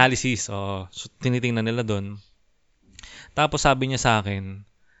analysis yun. Analysis, So, tinitingnan nila dun. Tapos, sabi niya sa akin,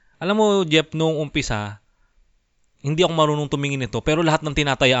 alam mo, Jeff, nung umpisa, hindi ako marunong tumingin nito, pero lahat ng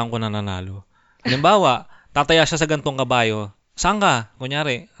tinatayaan ko na nanalo. Halimbawa, tataya siya sa gantong kabayo. Saan ka?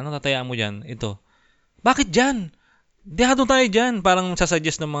 Kunyari, ano tatayaan mo dyan? Ito. Bakit dyan? Dehado tayo dyan. Parang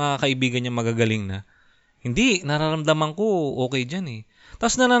sasuggest ng mga kaibigan niya magagaling na. Hindi, nararamdaman ko okay dyan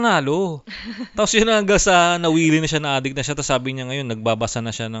Tapos nananalo. Tapos yun hanggang sa nawili na siya, na-addict na siya. Tapos sabi niya ngayon, nagbabasa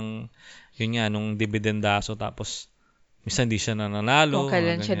na siya nung dividendaso. Tapos, minsan hindi siya nananalo. Kung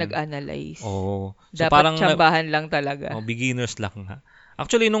kailan siya nag-analyze. Oo. So, dapat tsambahan lang talaga. Beginner's luck nga.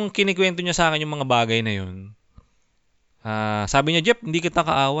 Actually, nung kinikwento niya sa akin yung mga bagay na yun, sabi niya, Jeff, hindi kita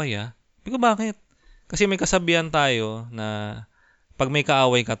kaaway Sabi ko, bakit? Kasi may kasabihan tayo na pag may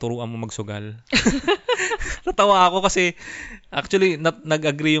kaaway ka, turuan mo magsugal. Natawa ako kasi actually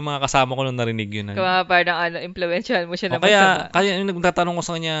nag-agree yung mga kasama ko nung narinig yun. Kaya parang impluwensyahan mo siya na Kaya yung nagtatanong ko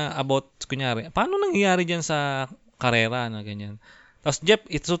sa kanya about, kunyari, paano nangyayari dyan sa karera na ganyan? Tapos, Jeff,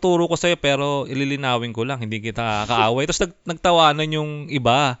 ituturo ko sa'yo pero ililinawin ko lang, hindi kita kaaway. Tapos nagtawanan yung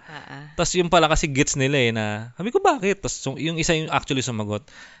iba. Tapos yung pala kasi gets nila na, sabi ko bakit? Tapos yung isa yung actually sumagot.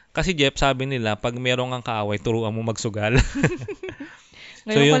 Kasi Jeff, sabi nila, pag meron kang kaaway, turuan mo magsugal.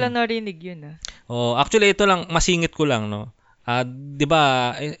 Ngayon ko lang narinig yun. Actually, ito lang, masingit ko lang, no? 'Di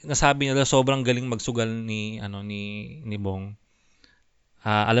ba, nasabi nila sobrang galing magsugal ni Bong.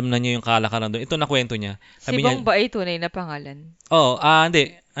 Alam na niya yung kalakaran doon. Ito na kwento niya. Sabi si Bong ba ay tunay na pangalan? Hindi.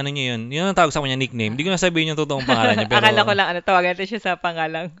 Ano niya yun? Yun ang tawag sa kanya nickname. Hindi ko na sabihin yung totoong pangalan niya. Pero, akala ko lang, tawagan natin siya sa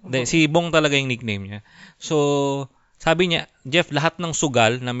pangalang. Hindi, si Bong talaga yung nickname niya. So, sabi niya, Jeff, lahat ng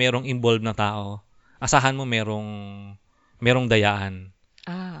sugal na merong involved na tao, asahan mo merong dayaan.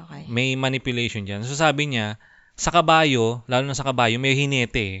 Okay. May manipulation dyan. So, sabi niya, sa kabayo, lalo na sa kabayo, may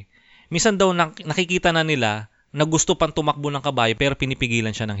hinete. Minsan daw nakikita na nila na gusto pang tumakbo ng kabayo pero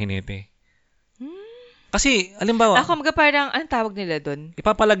pinipigilan siya ng hinete. Kasi, alimbawa, ako parang, anong tawag nila doon?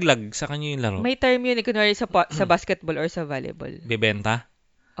 Ipapalaglag sa kanya yung laro. May term yun, kunwari sa basketball or sa volleyball. Bebenta?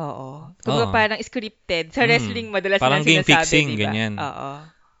 Oo. Parang scripted. Sa wrestling, madalas parang na sinasabi, game fixing, diba? ganyan.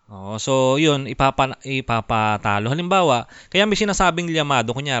 Oo. So, yun, ipapatalo. Halimbawa, kaya may sinasabing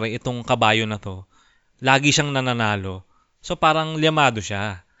liyamado, kunyari, itong kabayo na to, lagi siyang nananalo. So, parang liyamado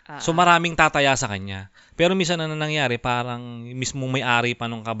siya. So, maraming tataya sa kanya. Pero minsan na nangyari, parang mismo may-ari pa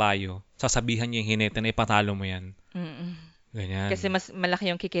ng kabayo, sasabihan niya yung hinete na ipatalo mo yan. Ganyan. Kasi mas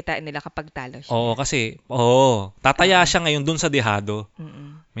malaki yung kikitain nila kapag talo siya. Kasi, tataya siya ngayon dun sa dehado.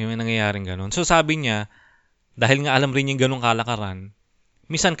 May nangyayaring ganun. So, sabi niya, dahil nga alam rin yung ganung kalakaran,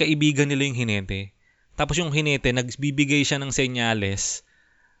 minsan kaibigan nila yung hinete. Tapos yung hinete, nagbibigay siya ng senyales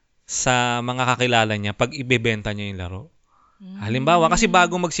sa mga kakilala niya pag ibebenta niya yung laro. Halimbawa, kasi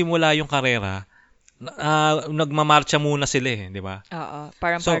bago magsimula yung karera, nagmamarcha muna sila di ba? Oo,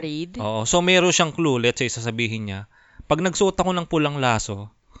 parang parade. So meron siyang clue, let's say, sasabihin niya, pag nagsuot ako ng pulang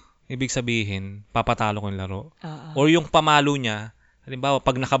laso, ibig sabihin, papatalo ko yung laro. Or yung pamalo niya, halimbawa,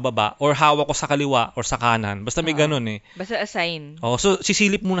 pag nakababa, or hawak ko sa kaliwa or sa kanan, basta may ganun Basta assign. So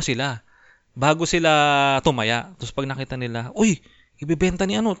sisilip muna sila bago sila tumaya. Tapos pag nakita nila, uy, ibibenta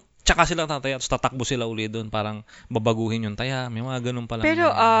ni tsaka sila tataya, tapos tatakbo sila uli doon, parang babaguhin yung taya. May mga ganun pala. Pero,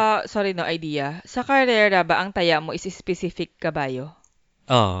 sorry, no idea. Sa karera ba, ang taya mo is specific kabayo?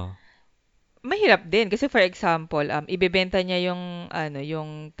 Oo. Mahirap din. Kasi for example, ibebenta niya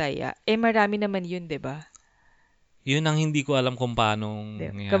yung taya. Marami naman yun, di ba? Yun ang hindi ko alam kung paano.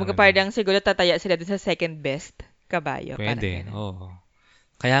 Kapag parang siguro tataya sila doon sa second best kabayo. Pwede, oo.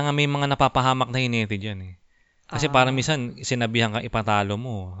 Kaya nga may mga napapahamak na hinete dyan Kasi parang minsan sinabihan ka ipatalo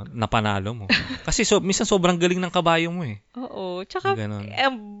mo, napanalo mo. Kasi minsan sobrang galing ng kabayo mo Oo. Tsaka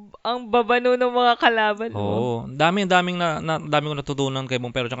ang babano ng mga kalaban mo. Oo. Daming ko natutunan kay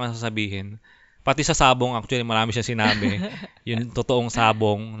Bong, pero tsaka sasabihin. Pati sa sabong, actually, marami siya sinabi. Yung totoong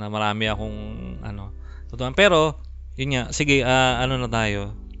sabong na marami akong tutunan. Pero, yun nga, sige, na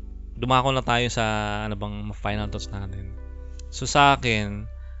tayo. Dumako na tayo sa final thoughts natin. So sa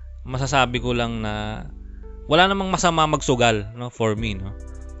akin, masasabi ko lang na wala namang masama magsugal, for me,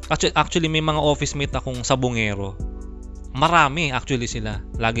 Actually, may mga office mate akong sabongero. Marami, actually, sila.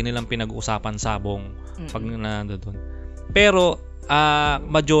 Lagi nilang pinag-uusapan sabong pag nandoon. Pero,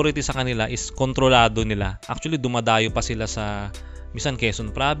 majority sa kanila is kontrolado nila. Actually, dumadayo pa sila sa, minsan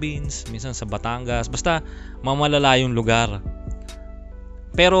Quezon Province, minsan sa Batangas. Basta, mamalalayong lugar.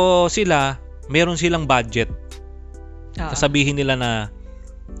 Pero sila, meron silang budget. Sasabihin nila na,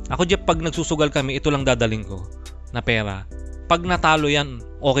 ako, Jeff, pag nagsusugal kami, ito lang dadaling ko na pera. Pag natalo yan,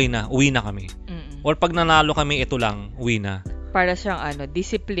 okay na, uwi na kami. Or pag nanalo kami, ito lang, uwi na. Para siyang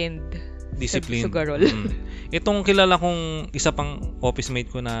disciplined. Sugarol. Itong kilala kong isa pang office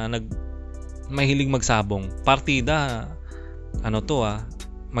mate ko na mahilig magsabong. Partida,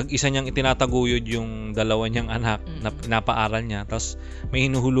 mag-isa niyang itinataguyod yung dalawa niyang anak na pinapaaral niya. Tapos may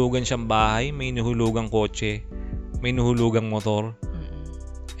hinuhulugan siyang bahay, may hinuhulugang kotse, may hinuhulugang motor.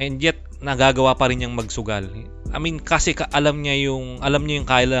 And yet, nagagawa pa rin niyang magsugal. I mean, kasi alam niya yung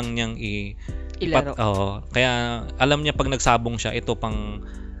kaya lang niyang ilaro. Kaya alam niya pag nagsabong siya, ito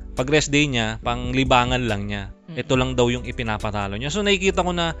pag rest day niya, pang libangan lang niya. Ito lang daw yung ipinapatalo niya. So, nakikita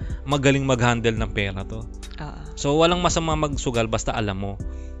ko na magaling mag-handle ng pera to. So, walang masama magsugal basta alam mo.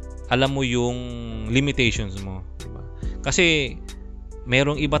 Alam mo yung limitations mo. Diba? Kasi,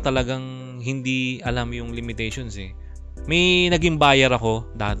 merong iba talagang hindi alam yung limitations May naging buyer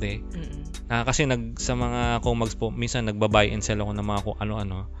ako dati. Kasi sa mga Comags po, minsan nagba-buy and sell ako ng mga kung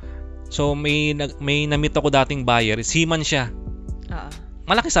ano-ano. So may na-meet ako dating buyer, seaman siya.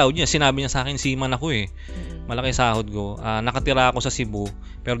 Malaki sahod niya. Sinabi niya sa akin, seaman ako eh. Malaki sahod ko. Nakatira ako sa Cebu,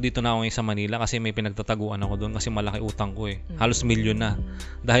 pero dito na ako ngayon sa Manila kasi may pinagtataguan ako doon kasi malaki utang ko eh. Halos milyon na.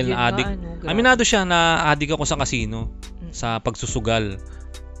 Dahil aminado siya na addict ako sa casino, sa pagsusugal.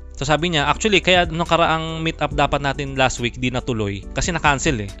 So sabi niya, actually, kaya nung karaang meet up dapat natin last week, di natuloy kasi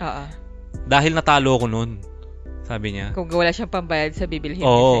na-cancel eh. Dahil natalo ko noon. Sabi niya. Kung wala siyang pambayad sa bibilhin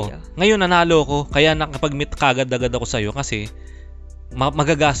niya sa'yo. Ngayon nanalo ko, kaya nakapag-meet kagad-agad ako sa'yo kasi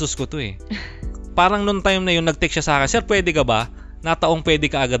magagastos ko to eh. Parang noon time na yun, nag-text siya sa akin, Sir, pwede ka ba? Nataong pwede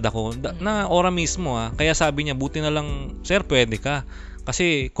ka agad ako. Na ora mismo Kaya sabi niya, buti na lang, Sir, pwede ka.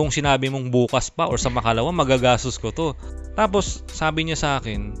 Kasi kung sinabi mong bukas pa or sa makalawa, magagastos ko to. Tapos sabi niya sa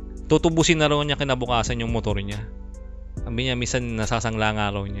akin, tutubusin na raw niya kinabukasan yung motor niya. Sabi niya, minsan nasasangla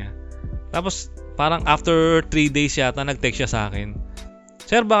nga raw niya. Tapos parang after 3 days yata, nag-text siya sa akin,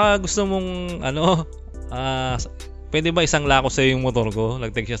 Sir, baka gusto mong pwede ba isang lako sa'yo yung motor ko?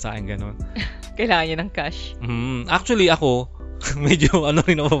 Nag-text siya sa akin ganun. Kailangan niya ng cash. Actually ako, medyo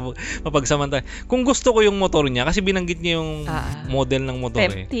rin ako mapagsamantay. Kung gusto ko yung motor niya, kasi binanggit niya yung model ng motor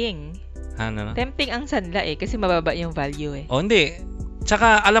tempting. Ano? Tempting ang sanla kasi mababa yung value eh. Hindi.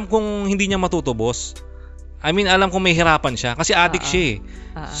 Tsaka alam kong hindi niya matutubos. I mean, alam kong may hirapan siya kasi addict siya eh.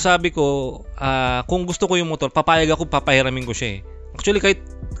 Sabi ko, kung gusto ko yung motor, papayag ako, papahiramin ko siya eh. Actually,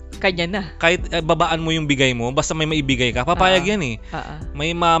 kahit babaan mo yung bigay mo, basta may maibigay ka, papayag yan eh.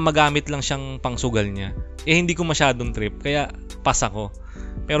 May magamit lang siyang pangsugal niya. Hindi ko masyadong trip, kaya pass ako.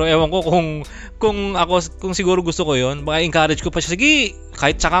 Pero ewan ko kung siguro gusto ko yon, baka encourage ko pa siya, sige,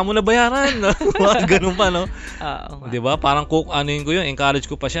 kahit tsaka mo na bayaran. Ganun pa, no? Diba? Parang yun ko yun, encourage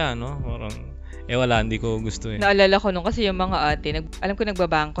ko pa siya, no? Parang, wala, hindi ko gusto eh. Naalala ko nung kasi yung mga ate, alam ko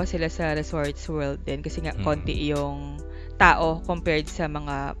nagbabangko sila sa Resorts World din kasi nga konti yung tao compared sa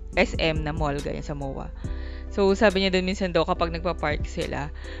mga SM na mall, ganyan sa MOA. So, sabi niya doon minsan daw kapag nagpa-park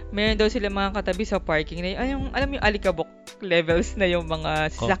sila, meron daw sila mga katabi sa parking na alam mo yung alikabok levels na yung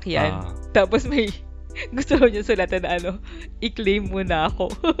mga sasakyan. Tapos may gusto niya sulatan na i-claim mo na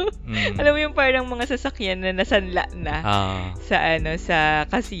ako. Alam mo yung parang mga sasakyan na nasanla na sa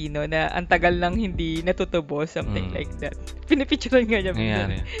casino na ang tagal lang hindi natutubos, something like that. Pinipicturean nga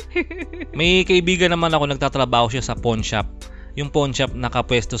niya. May kaibigan naman ako, nagtatrabaho siya sa pawn shop. Yung pawn shop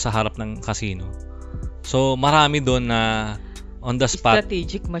nakapwesto sa harap ng casino. So marami doon na on the spot.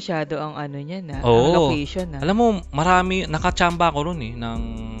 Strategic masyado ang niya na, ang location na. Alam mo, marami, nakachamba ko ron ng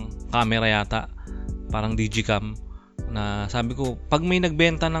camera yata. Parang Digicam na sabi ko, pag may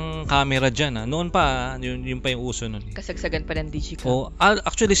nagbenta ng camera dyan, noon pa, yun pa yung uso nun. Kasagsagan pa ng Digicam.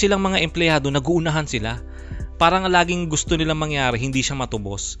 Actually, silang mga empleyado, nag-uunahan sila. Parang laging gusto nilang mangyari, hindi siya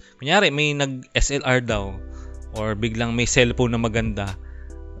matubos. Kunyari, may nag-SLR daw, or biglang may cellphone na maganda.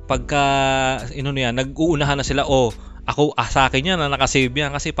 Pagka, nag-uunahan na sila, ako, sa akin yan, na nakasave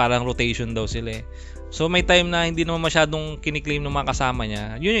yan, kasi parang rotation daw sila eh. So, may time na hindi naman masyadong kiniklaim ng mga kasama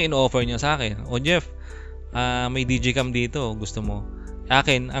niya, yun yung in-offer niya sa akin. Jeff, may Digicam dito, gusto mo?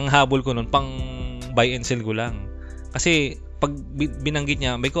 Akin, ang habol ko nun, pang buy and sell ko lang. Kasi, pag binanggit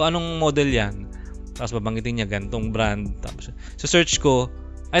niya, may ko anong model yan? Tapos babanggitin niya, gantong brand. Tapos, sa search ko,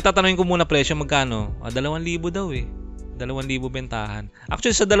 tatanungin ko muna presyo, magkano? 2,000 daw eh. 2,000 bentahan.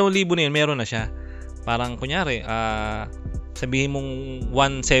 Actually, sa 2,000 na yun, meron na siya. Parang, kunyari, sabihin mong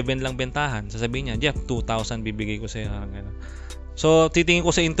 1,700 lang bentahan. Sasabihin niya, Jeff, 2,000 bibigay ko sa'yo. So, titingin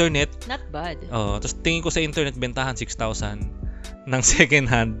ko sa internet. Not bad. Tapos tingin ko sa internet, bentahan 6,000 ng second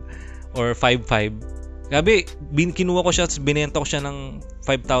hand or 5,500. Gabi, kinuha ko siya at binenta ko siya ng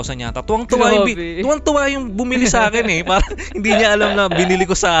 5,000 yata. Tuwang-tuwa yung bumili sa akin eh. Parang hindi niya alam na binili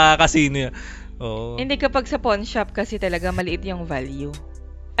ko sa casino. Hindi, kapag sa pawn shop kasi talaga maliit yung value.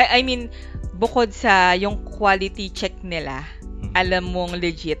 I mean, bukod sa yung quality check nila, alam mong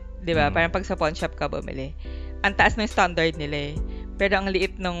legit, di ba? Parang pag sa pawn shop ka bumili, ang taas ng standard nila eh. Pero ang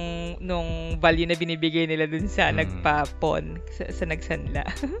liit nung value na binibigay nila dun sa nagpa-pawn, sa nagsanla.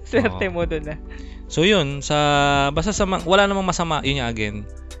 Swerte mo dun na. So yun, basta wala namang masama, yun again.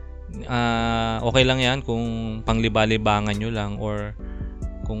 Okay lang yan kung pangliba-libangan nyo lang or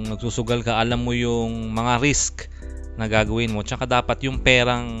kung nagsusugal ka, alam mo yung mga risk na gagawin mo. Tsaka dapat yung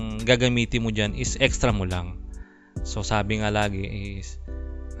perang gagamitin mo dyan is extra mo lang. So sabi nga lagi is,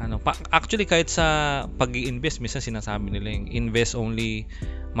 actually kahit sa pag-i-invest, minsan sinasabi nila yung invest only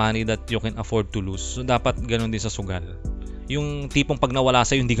money that you can afford to lose. So dapat ganun din sa sugal. Yung tipong pag nawala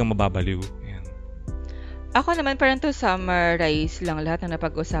sa'yo, hindi ka mababaliw. Yan. Ako naman, parang to summarize lang lahat ng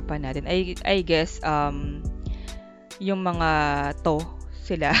napag-usapan natin. I guess, yung mga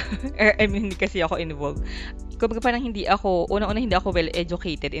sila. I mean, hindi kasi ako involved. Kumbaga parang hindi ako well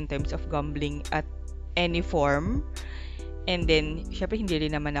educated in terms of gambling at any form. And then, syempre hindi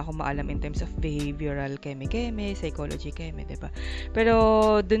rin naman ako maalam in terms of behavioral keme-keme, psychology keme, diba?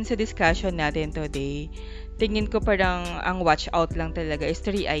 Pero dun sa discussion natin today, tingin ko parang ang watch out lang talaga is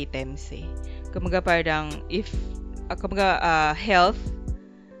 3 items eh. Kumbaga parang health,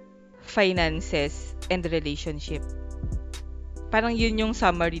 finances, and relationship. Parang yun yung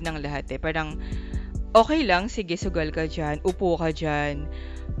summary ng lahat eh. Parang okay lang, sige, sugal ka dyan, upo ka dyan.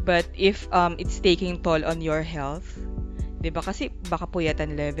 But if it's taking toll on your health, 'di ba? Kasi baka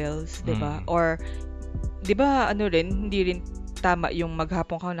puyatan levels, 'di ba? Or 'di ba hindi rin tama yung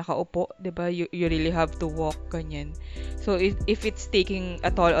maghapon ka nakaupo, 'di ba? You really have to walk ganyan. So if it's taking a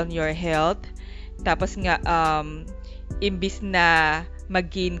toll on your health, tapos nga imbis na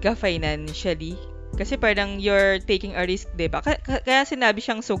mag-gain ka financially, kasi parang you're taking a risk, 'di ba? Kaya sinabi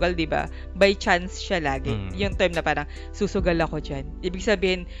siyang sugal, 'di ba? By chance siya lagi. Yung term na parang susugal ako diyan. Ibig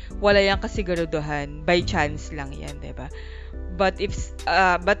sabihin, wala yang kasiguraduhan, by chance lang 'yan, 'di ba? But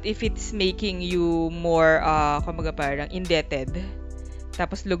if it's making you more kumbaga parang indebted,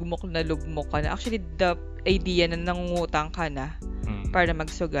 tapos lugmok ka na. Actually, the idea na nangungutang ka na para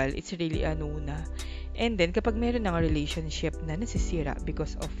magsugal, it's really na. And then, kapag meron ng relationship na nasisira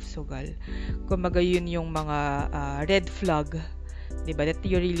because of sugal, kumbaga yun yung mga red flag, diba? That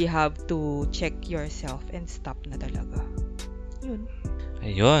you really have to check yourself and stop na talaga. Yun.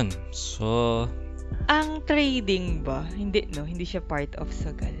 Ayun. So, ang trading ba? Hindi siya part of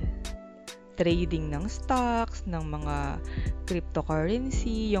sugal. Trading ng stocks, ng mga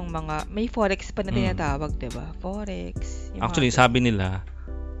cryptocurrency, yung mga, may forex pa na tinatawag, diba? Forex. Actually, sabi nila,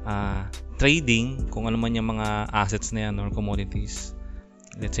 trading, kung ano man yung mga assets na yan or commodities,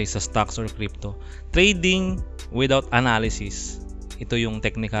 let's say sa stocks or crypto, trading without analysis, ito yung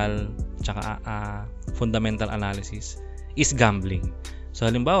technical tsaka fundamental analysis, is gambling. So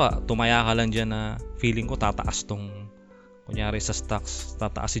halimbawa, tumaya ka lang dyan na feeling ko tataas tong, kunyari sa stocks,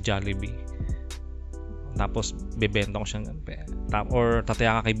 tataas si Jollibee, tapos bebenta ko siyang, or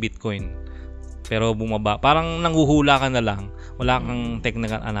tataya ka kay Bitcoin, pero bumaba, parang nanghuhula ka na lang, wala kang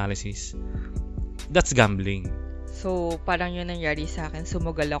technical analysis. That's gambling. So, parang yun nangyari sa akin.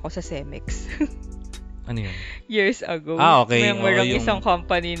 Sumugal ako sa Cemex. Ano yun? Years ago. Okay. Mayroong isang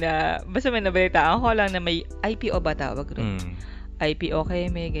company na, basta may nabalitaan ko lang na may IPO ba tawag rin? IPO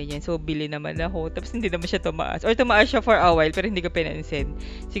kayo, may ganyan. So, bili naman ako. Tapos, hindi naman siya tumaas. Or tumaas siya for a while, pero hindi ko pinansin.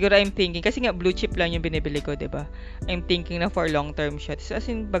 Siguro, I'm thinking, kasi nga, blue chip lang yung binibili ko, diba? I'm thinking na for long-term siya. So,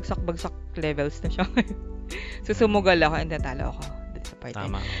 as in, bagsak-bagsak levels na siya. So, sumugal ako and natalo ako. Sa part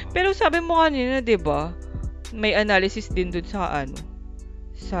Tama. Pero sabi mo kanina, 'di ba? May analysis din dun sa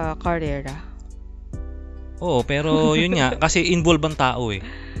sa karera. Oo, pero yun nga kasi involved ang tao eh.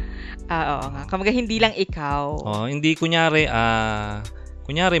 Oo nga. Kumbaga hindi lang ikaw. Hindi kunyari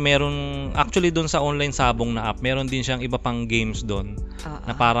meron actually doon sa online sabong na app, meron din siyang iba pang games doon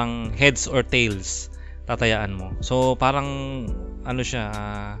na parang heads or tails tatayaan mo. So parang siya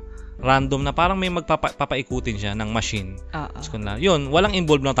random na parang may magpapaikutin siya ng machine. So, yun, walang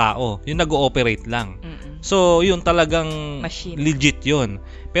involved na tao. Yung nag-ooperate lang. So, yun talagang machine. Legit yun.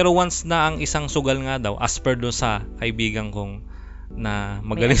 Pero once na ang isang sugal nga daw, as per do sa kaibigan kong na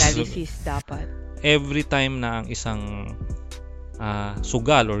magaling may analysis dapat. Every time na ang isang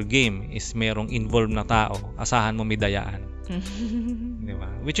sugal or game is merong involved na tao, asahan mo may dayaan.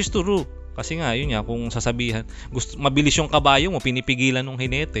 Diba? Which is true. Kasi nga, yun nga, kung sasabihan, mabilis yung kabayo mo, pinipigilan ng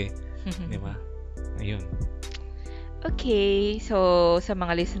hinete. Diba? Ayun. Okay, so sa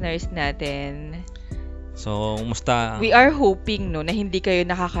mga listeners natin, so, musta? We are hoping na hindi kayo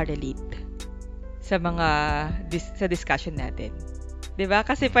nakaka-relate sa mga sa discussion natin. 'Di ba?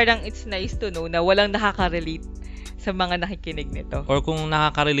 Kasi parang it's nice to know na walang nakaka-relate sa mga nakikinig nito. Or kung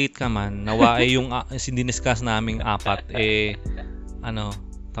nakaka-relate ka man, nawa ay yung siniscuss naming apat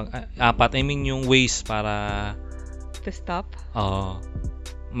yung ways para to stop.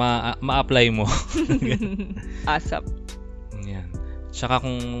 Ma-apply mo. ASAP. Yan. Tsaka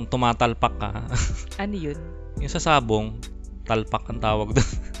kung tumatalpak ka. Ano yun? Yung sa sabong, talpak ang tawag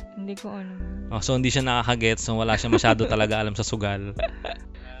doon. Hindi ko So hindi siya nakaka-get, so wala siya masyado talaga alam sa sugal.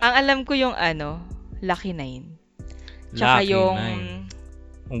 Ang alam ko yung Lucky 9. Tsaka Lucky yung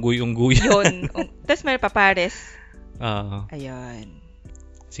 9. Unggoy-unggoy. Yun. Tapos meron pa Pares. Ayun.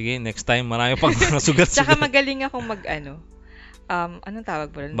 Sige, next time marami pang sugat. Tsaka magaling akong anong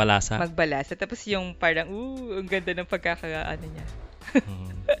tawag ba? Balasa. Magbalasa. Tapos yung parang, ang ganda ng niya.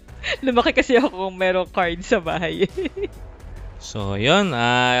 Lumaki kasi ako kung merong card sa bahay. So, yun.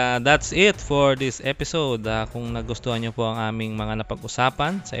 That's it for this episode. Kung nagustuhan nyo po ang aming mga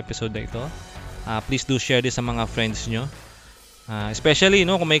napag-usapan sa episode na ito, please do share this sa mga friends nyo. Especially,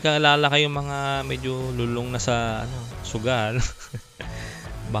 no, kung may kaalala kayong mga medyo lulong na sa sugal,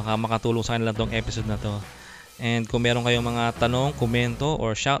 baka makatulong sa kanila tong episode na to. And kung meron kayong mga tanong, komento,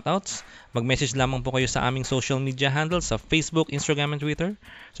 or shoutouts, mag-message lamang po kayo sa aming social media handles sa Facebook, Instagram, and Twitter.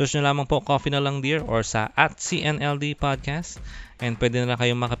 Search nyo lamang po Coffee na Lang Dear or sa @CNLD Podcast. And pwede na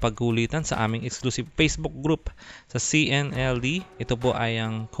kayong makapagkulitan sa aming exclusive Facebook group sa CNLD. Ito po ay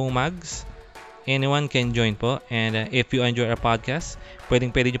ang Kumags. Anyone can join po. And if you enjoy our podcast,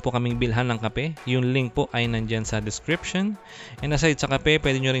 pwede nyo po kaming bilhan ng kape. Yung link po ay nandyan sa description. And aside sa kape,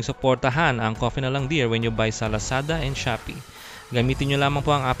 pwede nyo ring supportahan ang Coffee na Lang Dear when you buy sa Lazada and Shopee. Gamitin nyo lamang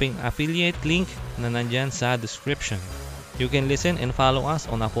po ang ating affiliate link na nandyan sa description. You can listen and follow us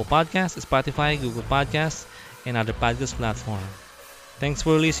on Apple Podcasts, Spotify, Google Podcasts, and other podcast platforms. Thanks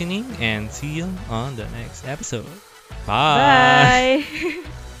for listening and see you on the next episode. Bye!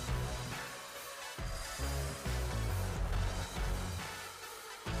 Bye!